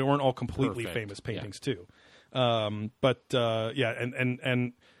all. We weren't all completely Perfect. famous paintings too. And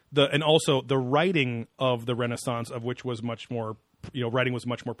also the writing of the Renaissance, of which was much more. Writing was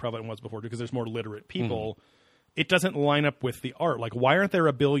much more prevalent than it was before because there's more literate people. It doesn't line up with the art. Like, why aren't there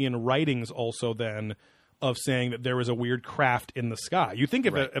a billion writings also then of saying that there was a weird craft in the sky? You think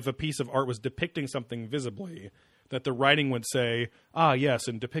if a piece of art was depicting something visibly, that the writing would say, yes,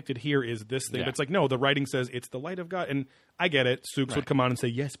 and depicted here is this thing. Yeah. But it's like, no, the writing says it's the light of God. And I get it. Souks would come on and say,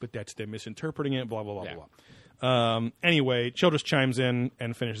 yes, but that's them misinterpreting it, blah, blah, blah, blah, blah. Anyway, Childress chimes in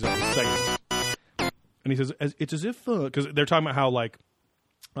and finishes up the segment. And he says, it's as if, because they're talking about how, like,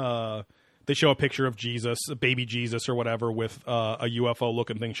 they show a picture of Jesus, a baby Jesus or whatever, with a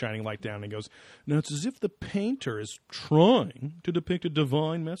UFO-looking thing shining light down. And he goes, now it's as if the painter is trying to depict a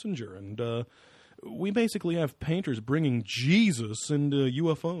divine messenger. And we basically have painters bringing Jesus and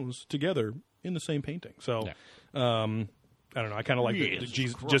UFOs together in the same painting. So, I don't know. I kind of like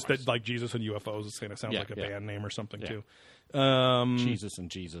Jesus, just that, like, Jesus and UFOs. It kind of sounds like a band name or something, too. Jesus and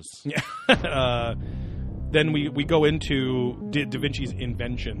Jesus. Then we go into Da Vinci's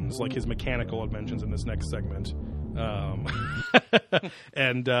inventions, like his mechanical inventions in this next segment.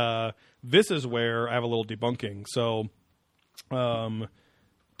 And this is where I have a little debunking. So Da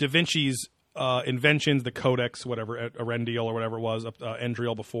Vinci's inventions, the Codex, whatever, Erendiel or whatever it was,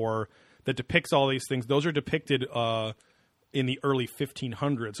 Endriel before, that depicts all these things. Those are depicted in the early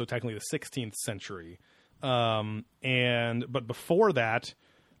 1500s, so technically the 16th century. But before that,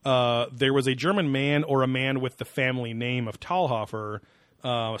 there was a German man or a man with the family name of Talhofer,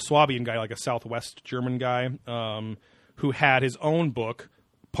 a Swabian guy, like a Southwest German guy, who had his own book.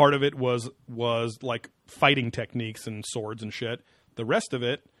 Part of it was like fighting techniques and swords and shit. The rest of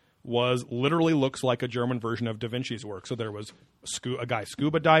it was literally looks like a German version of Da Vinci's work. So there was a guy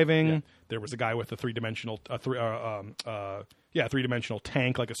scuba diving. Yeah. There was a guy with a three-dimensional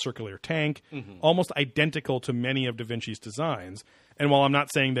tank, like a circular tank, almost identical to many of Da Vinci's designs. And while I'm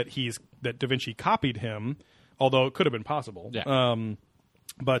not saying that Da Vinci copied him, although it could have been possible,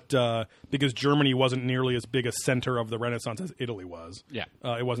 but because Germany wasn't nearly as big a center of the Renaissance as Italy was,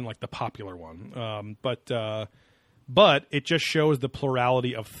 it wasn't like the popular one. But it just shows the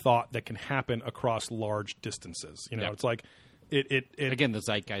plurality of thought that can happen across large distances. It's like it again, the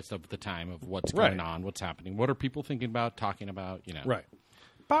zeitgeist of the time of what's going on, what's happening, what are people thinking about, talking about, right?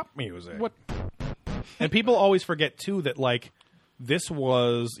 Pop music. What? And people always forget too that, like, this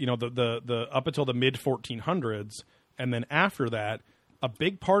was the up until the mid 1400s, and then after that, a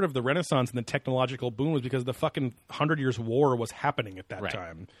big part of the Renaissance and the technological boom was because the fucking 100 Years' War was happening at that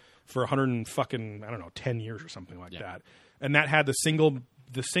time. For 10 years or something like that, and that had the single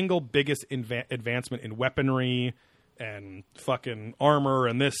biggest advancement in weaponry and fucking armor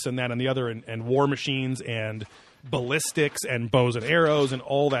and this and that and the other and war machines and ballistics and bows and arrows and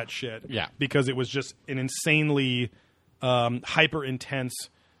all that shit. Yeah, because it was just an insanely hyper intense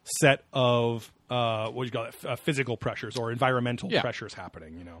set of physical pressures or environmental pressures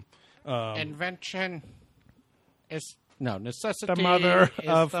happening. Invention is. No, necessity the mother is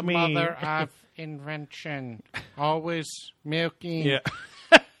of the me. mother of invention. Always milking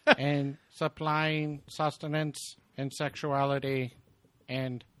and supplying sustenance and sexuality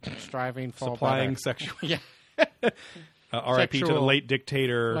and striving for supplying better. sexual. Yeah. R.I.P. to the late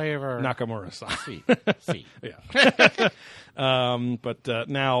dictator flavor. Nakamura-san. See. Yeah. But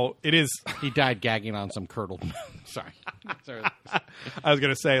now it is. He died gagging on some curdled milk. Sorry. I was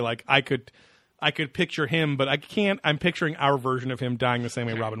going to say, like, I could picture him, but I can't. I'm picturing our version of him dying the same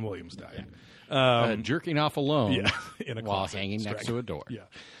way Robin Williams died. Jerking off alone in a while closet, hanging next to a door. Yeah.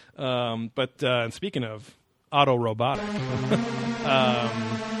 And speaking of auto robotic,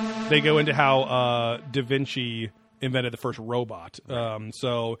 they go into how Da Vinci invented the first robot.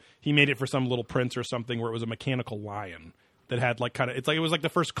 So he made it for some little prince or something where it was a mechanical lion that had like it was like the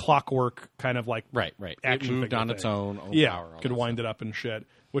first clockwork kind of like right. action it moved on thing. Its own yeah, power. Could wind it up and shit,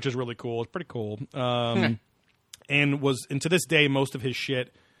 which is really cool. It's pretty cool. And to this day, most of his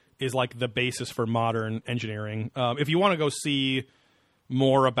shit is like the basis for modern engineering. If you want to go see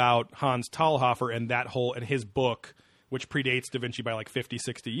more about Hans Talhofer and his book, which predates Da Vinci by like 50,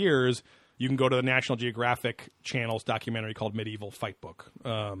 60 years, you can go to the National Geographic Channel's documentary called Medieval Fight Book.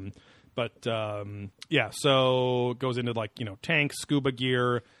 So it goes into like, tanks, scuba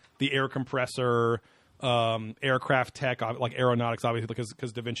gear, the air compressor, aircraft tech, like aeronautics, obviously,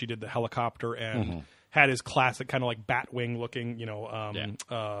 because Da Vinci did the helicopter and had his classic kind of like Batwing looking,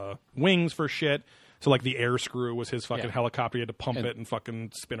 wings for shit. So like the air screw was his fucking helicopter. He had to pump it and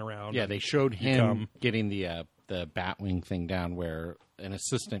fucking spin around. Yeah, they showed him getting the Batwing thing down where an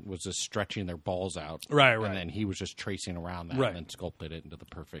assistant was just stretching their balls out. Right. And then he was just tracing around that and then sculpted it into the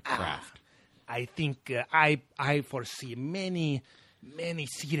perfect craft. I think I foresee many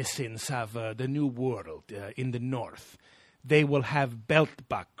citizens of the New World in the north. They will have belt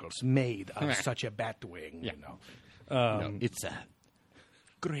buckles made of such a Batwing, It's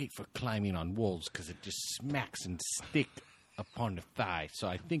great for climbing on walls because it just smacks and stick upon the thigh. So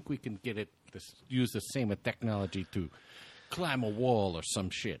I think we can use the same technology to climb a wall or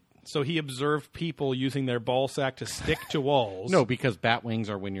some shit. So he observed people using their ball sack to stick to walls. No, because bat wings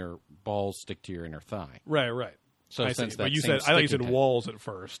are when your balls stick to your inner thigh. Right. So I since see. But that you same said I thought you said sticking walls at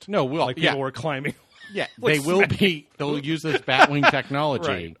first. No, well, like people were climbing. Yeah, they will be. They'll use this Batwing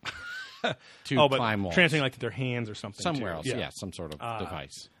technology to climb walls. Translating like to their hands or something. Somewhere too. else, some sort of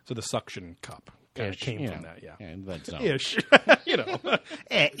device. So the suction cup kind of came from that, And that zone. Ish.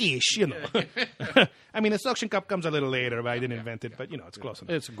 I mean, the suction cup comes a little later, but I didn't invent it, but, it's close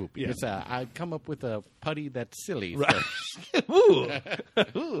enough. It's a goopy. Yeah. It's I'd come up with a putty that's silly. Right. Ooh.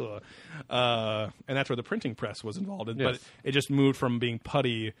 And that's where the printing press was involved in. Yes. But it just moved from being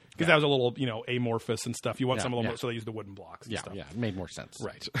putty, because that was a little, amorphous and stuff. You want some of them, yeah. so they use the wooden blocks and stuff. Yeah, it made more sense.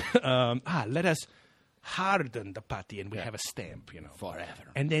 Right. let us harden the putty and we have a stamp, Forever.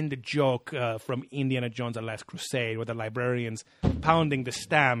 And then the joke from Indiana Jones: The Last Crusade, where the librarian's pounding the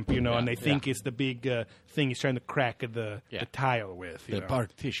stamp, and they think it's the big thing he's trying to crack the tile with. The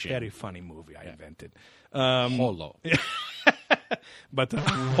partition. Very funny movie I invented. Hollow. But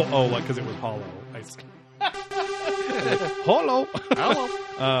because it was hollow.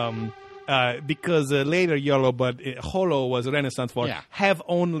 Hollow. Because later Yellow, but Hollow was Renaissance for have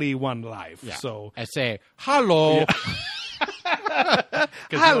only one life. Yeah. So I say, hello.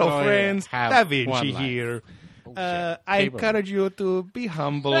 hello, friends. Da Vinci one here. I encourage you to be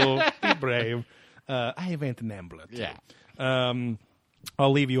humble, be brave. I invented NAMBLA. Yeah.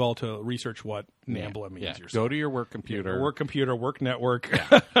 I'll leave you all to research what NAMBLA means. Yeah. Go to your work computer. Work network.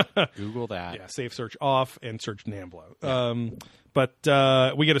 Google that. Yeah, safe search off and search NAMBLA. But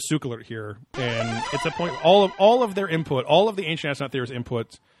we get a Sook alert here, and it's a point. All of their input, all of the ancient astronaut theorists'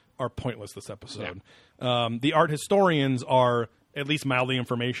 inputs are pointless this episode. Yeah. The art historians are at least mildly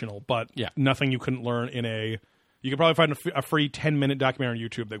informational, but nothing you couldn't learn in a. You could probably find a free 10-minute documentary on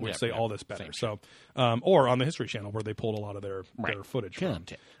YouTube that would say all this better. So, or on the History Channel where they pulled a lot of their footage from.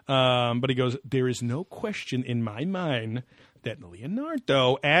 But he goes, there is no question in my mind that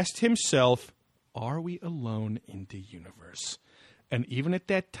Leonardo asked himself, are we alone in the universe? And even at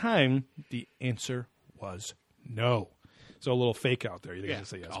that time, the answer was no. So a little fake out there. You think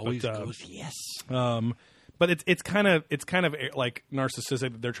say yes. Always goes yes. But it's kind of like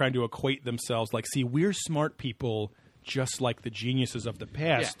narcissistic that they're trying to equate themselves. Like, see, we're smart people just like the geniuses of the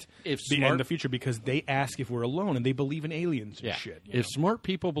past and the future, because they ask if we're alone and they believe in aliens and shit. If smart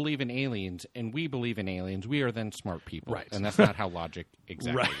people believe in aliens and we believe in aliens, we are then smart people. Right. And that's not how logic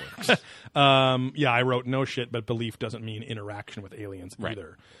exactly works. I wrote no shit, but belief doesn't mean interaction with aliens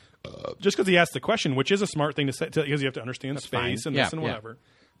either. Just because he asked the question, which is a smart thing to say, because you have to understand space and this and whatever.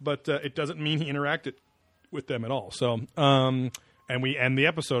 But it doesn't mean he interacted with them at all. So, and we end the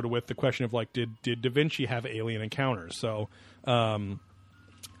episode with the question of like, did Da Vinci have alien encounters? So, it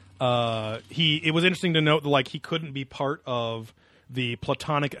was interesting to note that like he couldn't be part of the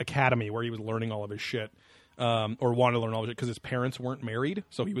Platonic Academy where he was learning all of his shit, or wanted to learn all of it because his parents weren't married,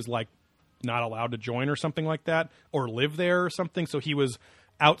 so he was like not allowed to join or something like that, or live there or something. So he was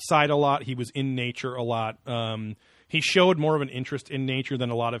outside a lot. He was in nature a lot. He showed more of an interest in nature than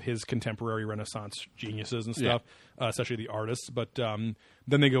a lot of his contemporary Renaissance geniuses and stuff, especially the artists. But then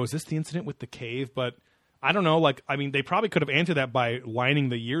they go, is this the incident with the cave? But I don't know. Like, I mean, they probably could have answered that by lining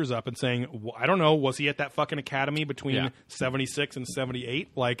the years up and saying, I don't know, was he at that fucking academy between 76 and 78?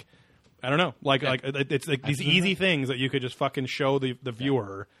 Like, I don't know. Like it's like these easy things that you could just fucking show the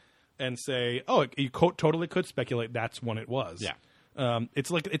viewer and say, oh, you totally could speculate that's when it was. Yeah.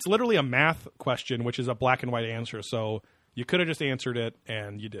 It's literally a math question, which is a black and white answer. So you could have just answered it,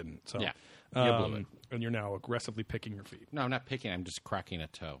 and you didn't. So you blew it. And you're now aggressively picking your feet. No, I'm not picking. I'm just cracking a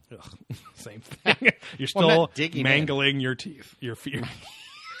toe. Ugh, same thing. You're still mangling your teeth. Your feet.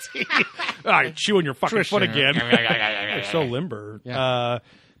 All right, chewing your fucking foot again. You're so limber. Yeah.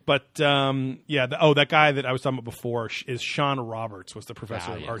 But that guy that I was talking about before is Sean Roberts, was the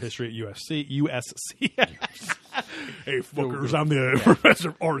professor of art history at USC. Hey, fuckers, I'm the professor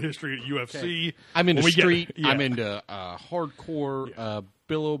of art history at UFC. Okay. I'm into street. I'm into hardcore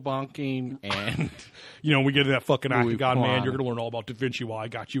billow bonking, and we get to that fucking Louis Octagon, man. Vuitton. You're gonna learn all about Da Vinci while I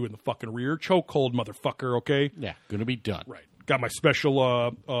got you in the fucking rear chokehold, motherfucker. Okay. yeah, gonna be done. Right. Got my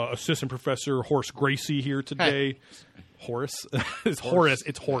special assistant professor Horace Gracie here today. Horace? It's Horace.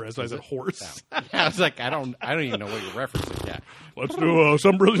 It's Horace. I said horse. Yeah, I was like, I don't even know what you're referencing. Yeah. Let's do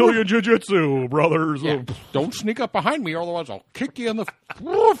some Brazilian jiu-jitsu, brothers. Yeah. Don't sneak up behind me, otherwise I'll kick you in the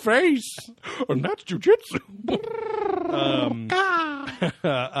face. And that's jiu-jitsu.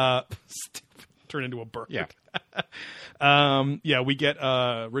 Turn into a bird. Yeah. We get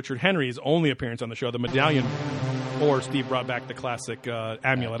Richard Henry's only appearance on the show, the medallion. Or Steve brought back the classic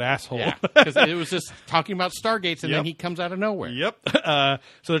amulet asshole. Yeah, because it was just talking about Stargates, and then he comes out of nowhere. Yep. So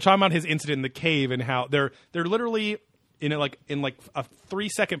they're talking about his incident in the cave and how they're literally in a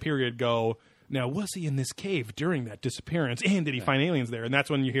 3-second period go, now was he in this cave during that disappearance, and did he find aliens there? And that's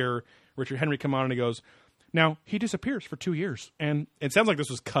when you hear Richard Henry come on and he goes, now he disappears for 2 years, and it sounds like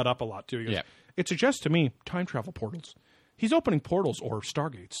this was cut up a lot too. He goes, it suggests to me time travel portals. He's opening portals or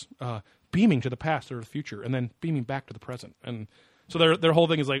Stargates. Beaming to the past or the future, and then beaming back to the present. And so their whole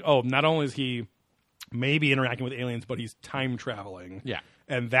thing is like, oh, not only is he maybe interacting with aliens, but he's time traveling. Yeah.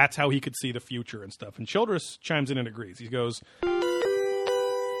 And that's how he could see the future and stuff. And Childress chimes in and agrees. He goes,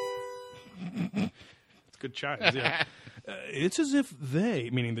 it's good chimes, yeah. It's as if they,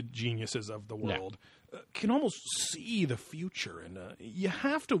 meaning the geniuses of the world, can almost see the future. And you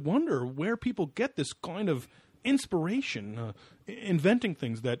have to wonder where people get this kind of inspiration, inventing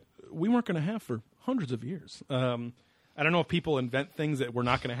things that we weren't going to have for hundreds of years. I don't know if people invent things that we're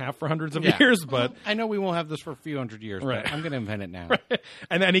not going to have for hundreds of years, but I know we won't have this for a few hundred years. Right. But I'm going to invent it now. Right.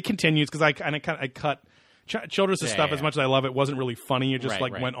 And then he continues because I cut Childress' stuff as much as I love it. Wasn't really funny. It just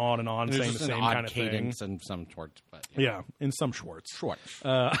went on and on, saying the same kind of cadence thing. and some sorts, but in some Schwartz.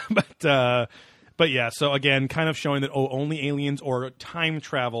 But yeah. So again, kind of showing that only aliens or time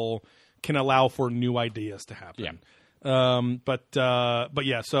travel can allow for new ideas to happen. Yeah. But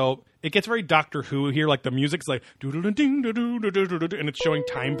yeah, so it gets very Doctor Who here. Like the music's like doo-doo-doo-ding, doo-doo-doo-doo-doo-doo, and it's showing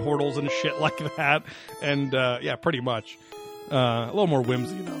time portals and shit like that. And yeah, pretty much. A little more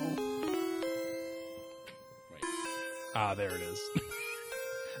whimsy though. Wait. There it is.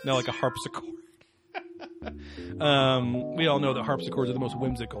 No, like a harpsichord. We all know that harpsichords are the most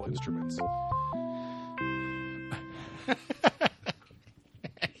whimsical instruments.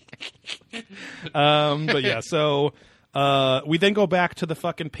 But yeah, so we then go back to the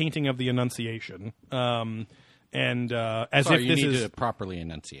fucking painting of the Annunciation, and as Sorry, if you this need is to properly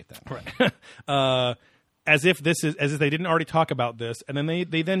enunciate that. right, as if they didn't already talk about this, and then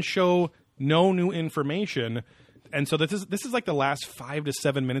they then show no new information. And so this is like the last 5 to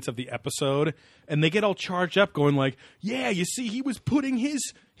 7 minutes of the episode, and they get all charged up, going like, "Yeah, you see, he was putting his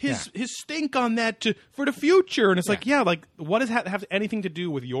stink on that for the future." And it's like, like what does that have anything to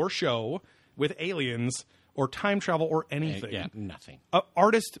do with your show, with aliens, or time travel, or anything? Yeah, nothing.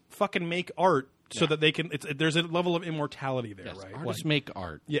 Artists fucking make art so that they can. There's a level of immortality there, right? Artists make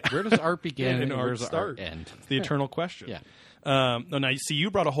art. Yeah. Where does art begin and where art does start? art end? It's the eternal question. Yeah. No, now you see,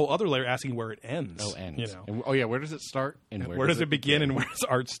 you brought a whole other layer asking where it ends. Oh, ends. You know. And, where does it start? And Where does it begin and where does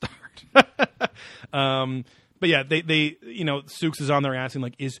art start? But yeah, they Sooks is on there asking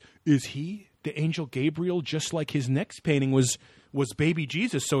like, is he the angel Gabriel, just like his next painting was baby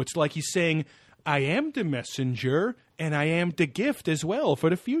Jesus? So it's like he's saying, I am the messenger and I am the gift as well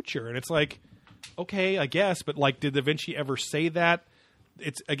for the future. And it's like, okay, I guess, but like, did Da Vinci ever say that?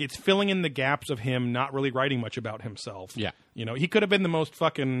 It's filling in the gaps of him not really writing much about himself. Yeah. He could have been the most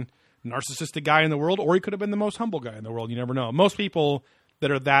fucking narcissistic guy in the world, or he could have been the most humble guy in the world. You never know. Most people that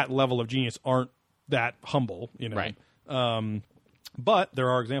are that level of genius aren't that humble, Right. But there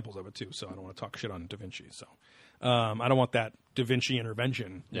are examples of it too, so I don't want to talk shit on Da Vinci. So I don't want that Da Vinci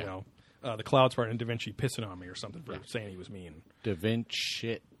intervention, the Cloud Spartan and Da Vinci pissing on me or something for saying he was mean. Da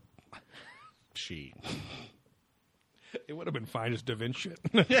Vinci. It would have been fine as Da Vinci.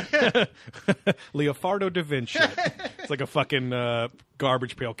 Leopardo Da Vinci. It's like a fucking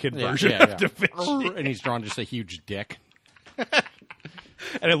garbage pail kid version of Da Vinci. And he's drawn just a huge dick.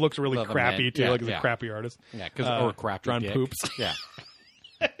 And it looks really crappy, too, like he's a crappy artist. Yeah, or crappy drawn dick. poops. Yeah.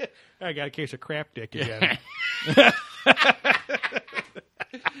 I got a case of crap dick again.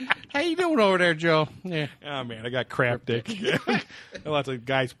 How you doing over there, Joe? Yeah. Oh, man, I got crap dick. Lots of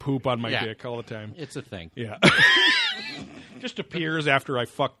guys poop on my dick all the time. It's a thing. Yeah. Just appears after I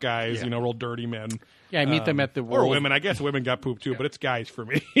fuck guys, real dirty men. Yeah, I meet them at the or women. I guess women got poop too, but it's guys for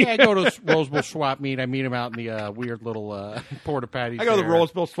me. Yeah, I go to Rose Bowl swap meet. I meet them out in the weird little porta patties. I go to the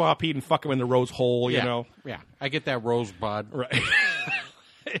Rose Bowl swap meet and fuck them in the rose hole. You know. Yeah, I get that rosebud. Right.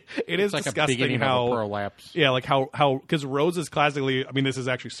 It is like disgusting how of a prolapse. Yeah, like how because roses classically. I mean, this is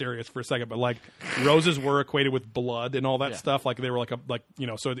actually serious for a second, but like roses were equated with blood and all that stuff. Like they were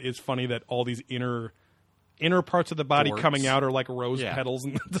so it's funny that all these inner parts of the body coming out are like rose petals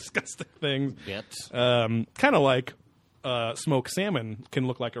and disgusting things. Kind of like smoked salmon can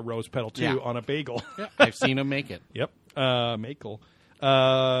look like a rose petal too on a bagel. Yeah, I've seen them make it. Yep, Makel.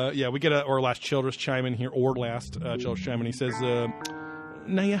 We get our last Childress chime in here, Childress chime in. He says.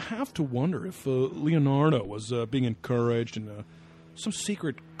 Now, you have to wonder if Leonardo was being encouraged in some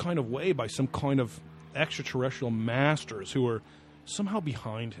secret kind of way by some kind of extraterrestrial masters who are somehow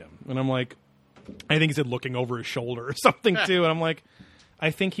behind him. And I'm like, I think he said looking over his shoulder or something, too. And I'm like,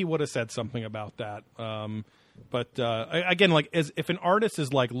 I think he would have said something about that. But again, like, if an artist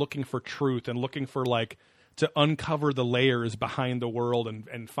is, like, looking for truth and looking for, like, to uncover the layers behind the world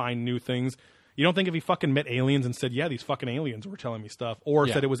and find new things... You don't think if he fucking met aliens and said, yeah, these fucking aliens were telling me stuff, or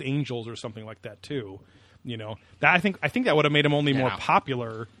said it was angels or something like that too, that I think that would have made him only more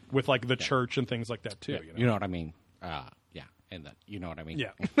popular with like the church and things like that too. You know what I mean? And you know what I mean?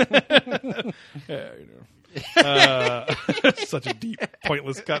 Yeah. Such a deep,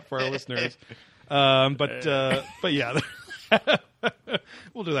 pointless cut for our listeners. But yeah.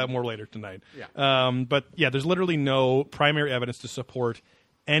 We'll do that more later tonight. Yeah. But yeah, there's literally no primary evidence to support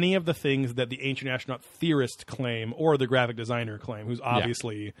any of the things that the ancient astronaut theorist claim or the graphic designer claim, who's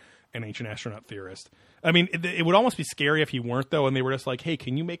obviously an ancient astronaut theorist. I mean, it would almost be scary if he weren't, though, and they were just like, hey,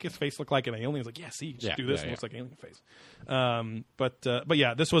 can you make his face look like an alien? He's like, yeah, see, just do this, and it looks like an alien face. But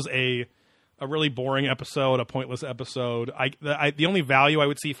yeah, this was a really boring episode, a pointless episode. The only value I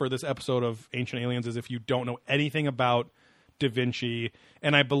would see for this episode of Ancient Aliens is if you don't know anything about Da Vinci,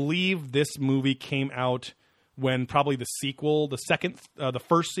 and I believe this movie came out when probably the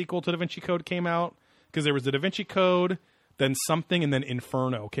first sequel to Da Vinci Code came out, because there was the Da Vinci Code, then something, and then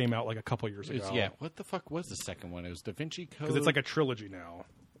Inferno came out like a couple years ago. Yeah, what the fuck was the second one? It was Da Vinci Code. Because it's like a trilogy now.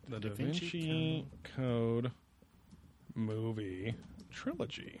 The Da Vinci Code movie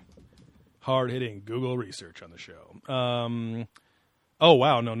trilogy. Hard-hitting Google research on the show. Oh,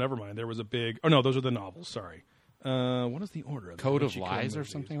 wow, no, never mind. There was a big... Oh, no, those are the novels, sorry. What is the order of the Code of Lies or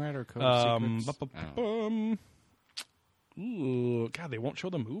something, right? Or Code of Secrets? Ooh, God, they won't show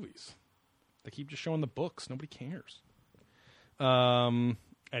the movies. They keep just showing the books. Nobody cares.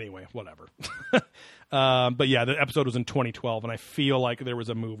 Anyway, whatever. But yeah, the episode was in 2012, and I feel like there was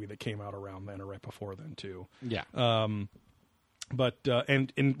a movie that came out around then or right before then, too. Yeah. But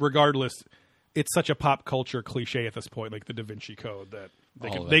regardless, it's such a pop culture cliche at this point, like the Da Vinci Code, that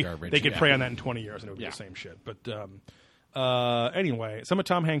they could prey on that in 20 years and it would be the same shit. But anyway, some of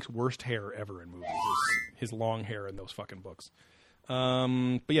Tom Hanks' worst hair ever in movies is his long hair in those fucking books.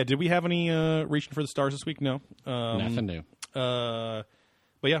 But yeah, did we have any reaching for the stars this week? No. Nothing new. But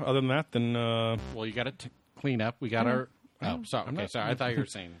yeah, other than that, then... well, you got to clean up. We got our... Oh, sorry. Sorry. I thought you were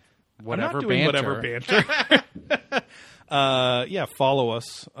saying whatever I'm not doing banter. Whatever banter. Yeah, follow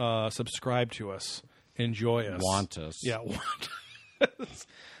us, subscribe to us, enjoy us. Want us. Yeah, want us.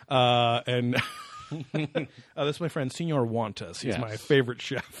 And this is my friend, Senor Wantus. He's my favorite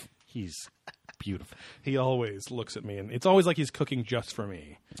chef. He's beautiful. He always looks at me, and it's always like he's cooking just for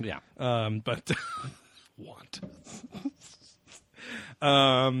me. Yeah. But Wantus.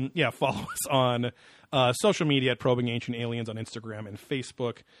 Yeah, follow us on social media at Probing Ancient Aliens on Instagram and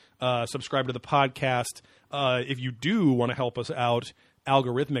Facebook. Subscribe to the podcast. If you do want to help us out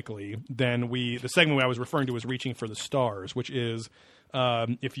algorithmically, then the segment I was referring to is Reaching for the Stars, which is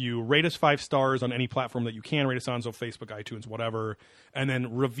if you rate us 5 stars on any platform that you can rate us on, so Facebook, iTunes, whatever, and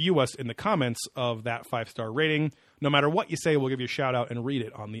then review us in the comments of that 5-star rating. No matter what you say, we'll give you a shout out and read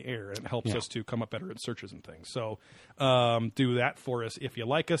it on the air. And it helps us to come up better in searches and things. So do that for us if you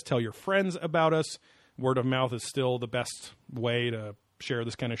like us. Tell your friends about us. Word of mouth is still the best way to share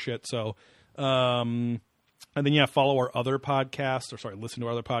this kind of shit. So, and then, follow our other podcast, listen to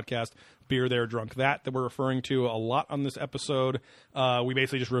our other podcast, Beer There, Drunk That we're referring to a lot on this episode. We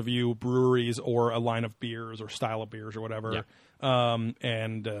basically just review breweries or a line of beers or style of beers or whatever,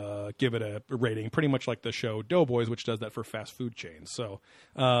 and give it a rating, pretty much like the show Doughboys, which does that for fast food chains. So,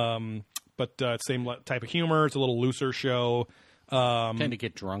 but same type of humor. It's a little looser show. Tend to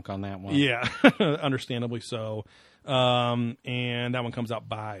get drunk on that one. Yeah, understandably so. And that one comes out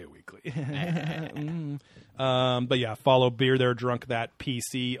bi-weekly. But yeah, follow Beer There Drunk That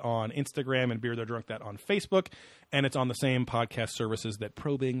PC on Instagram and Beer There Drunk That on Facebook. And it's on the same podcast services that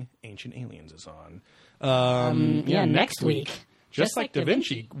Probing Ancient Aliens is on. Next week. Just like Da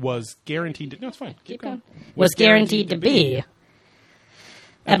Vinci was guaranteed to... No, it's fine. Keep going. Was guaranteed to be.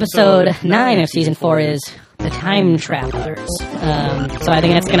 Episode 9 of Season 4 is The Time Travelers. So I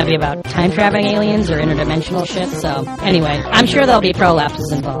think that's going to be about time-traveling aliens or interdimensional shit. So anyway, I'm sure there'll be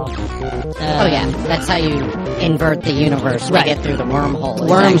prolapses involved. Oh, yeah. That's how you invert the universe to get through the wormhole.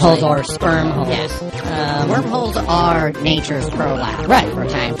 Wormholes or sperm holes. Yes. Wormholes are nature's prolapse for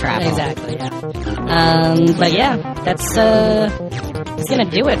time travel. Exactly, yeah. But yeah, that's going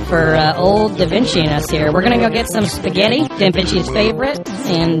to do it for old Da Vinci and us here. We're going to go get some spaghetti, Da Vinci's favorite,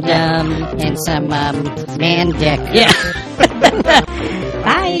 and some man dick. Yeah.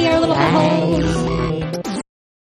 Bye, our little holes.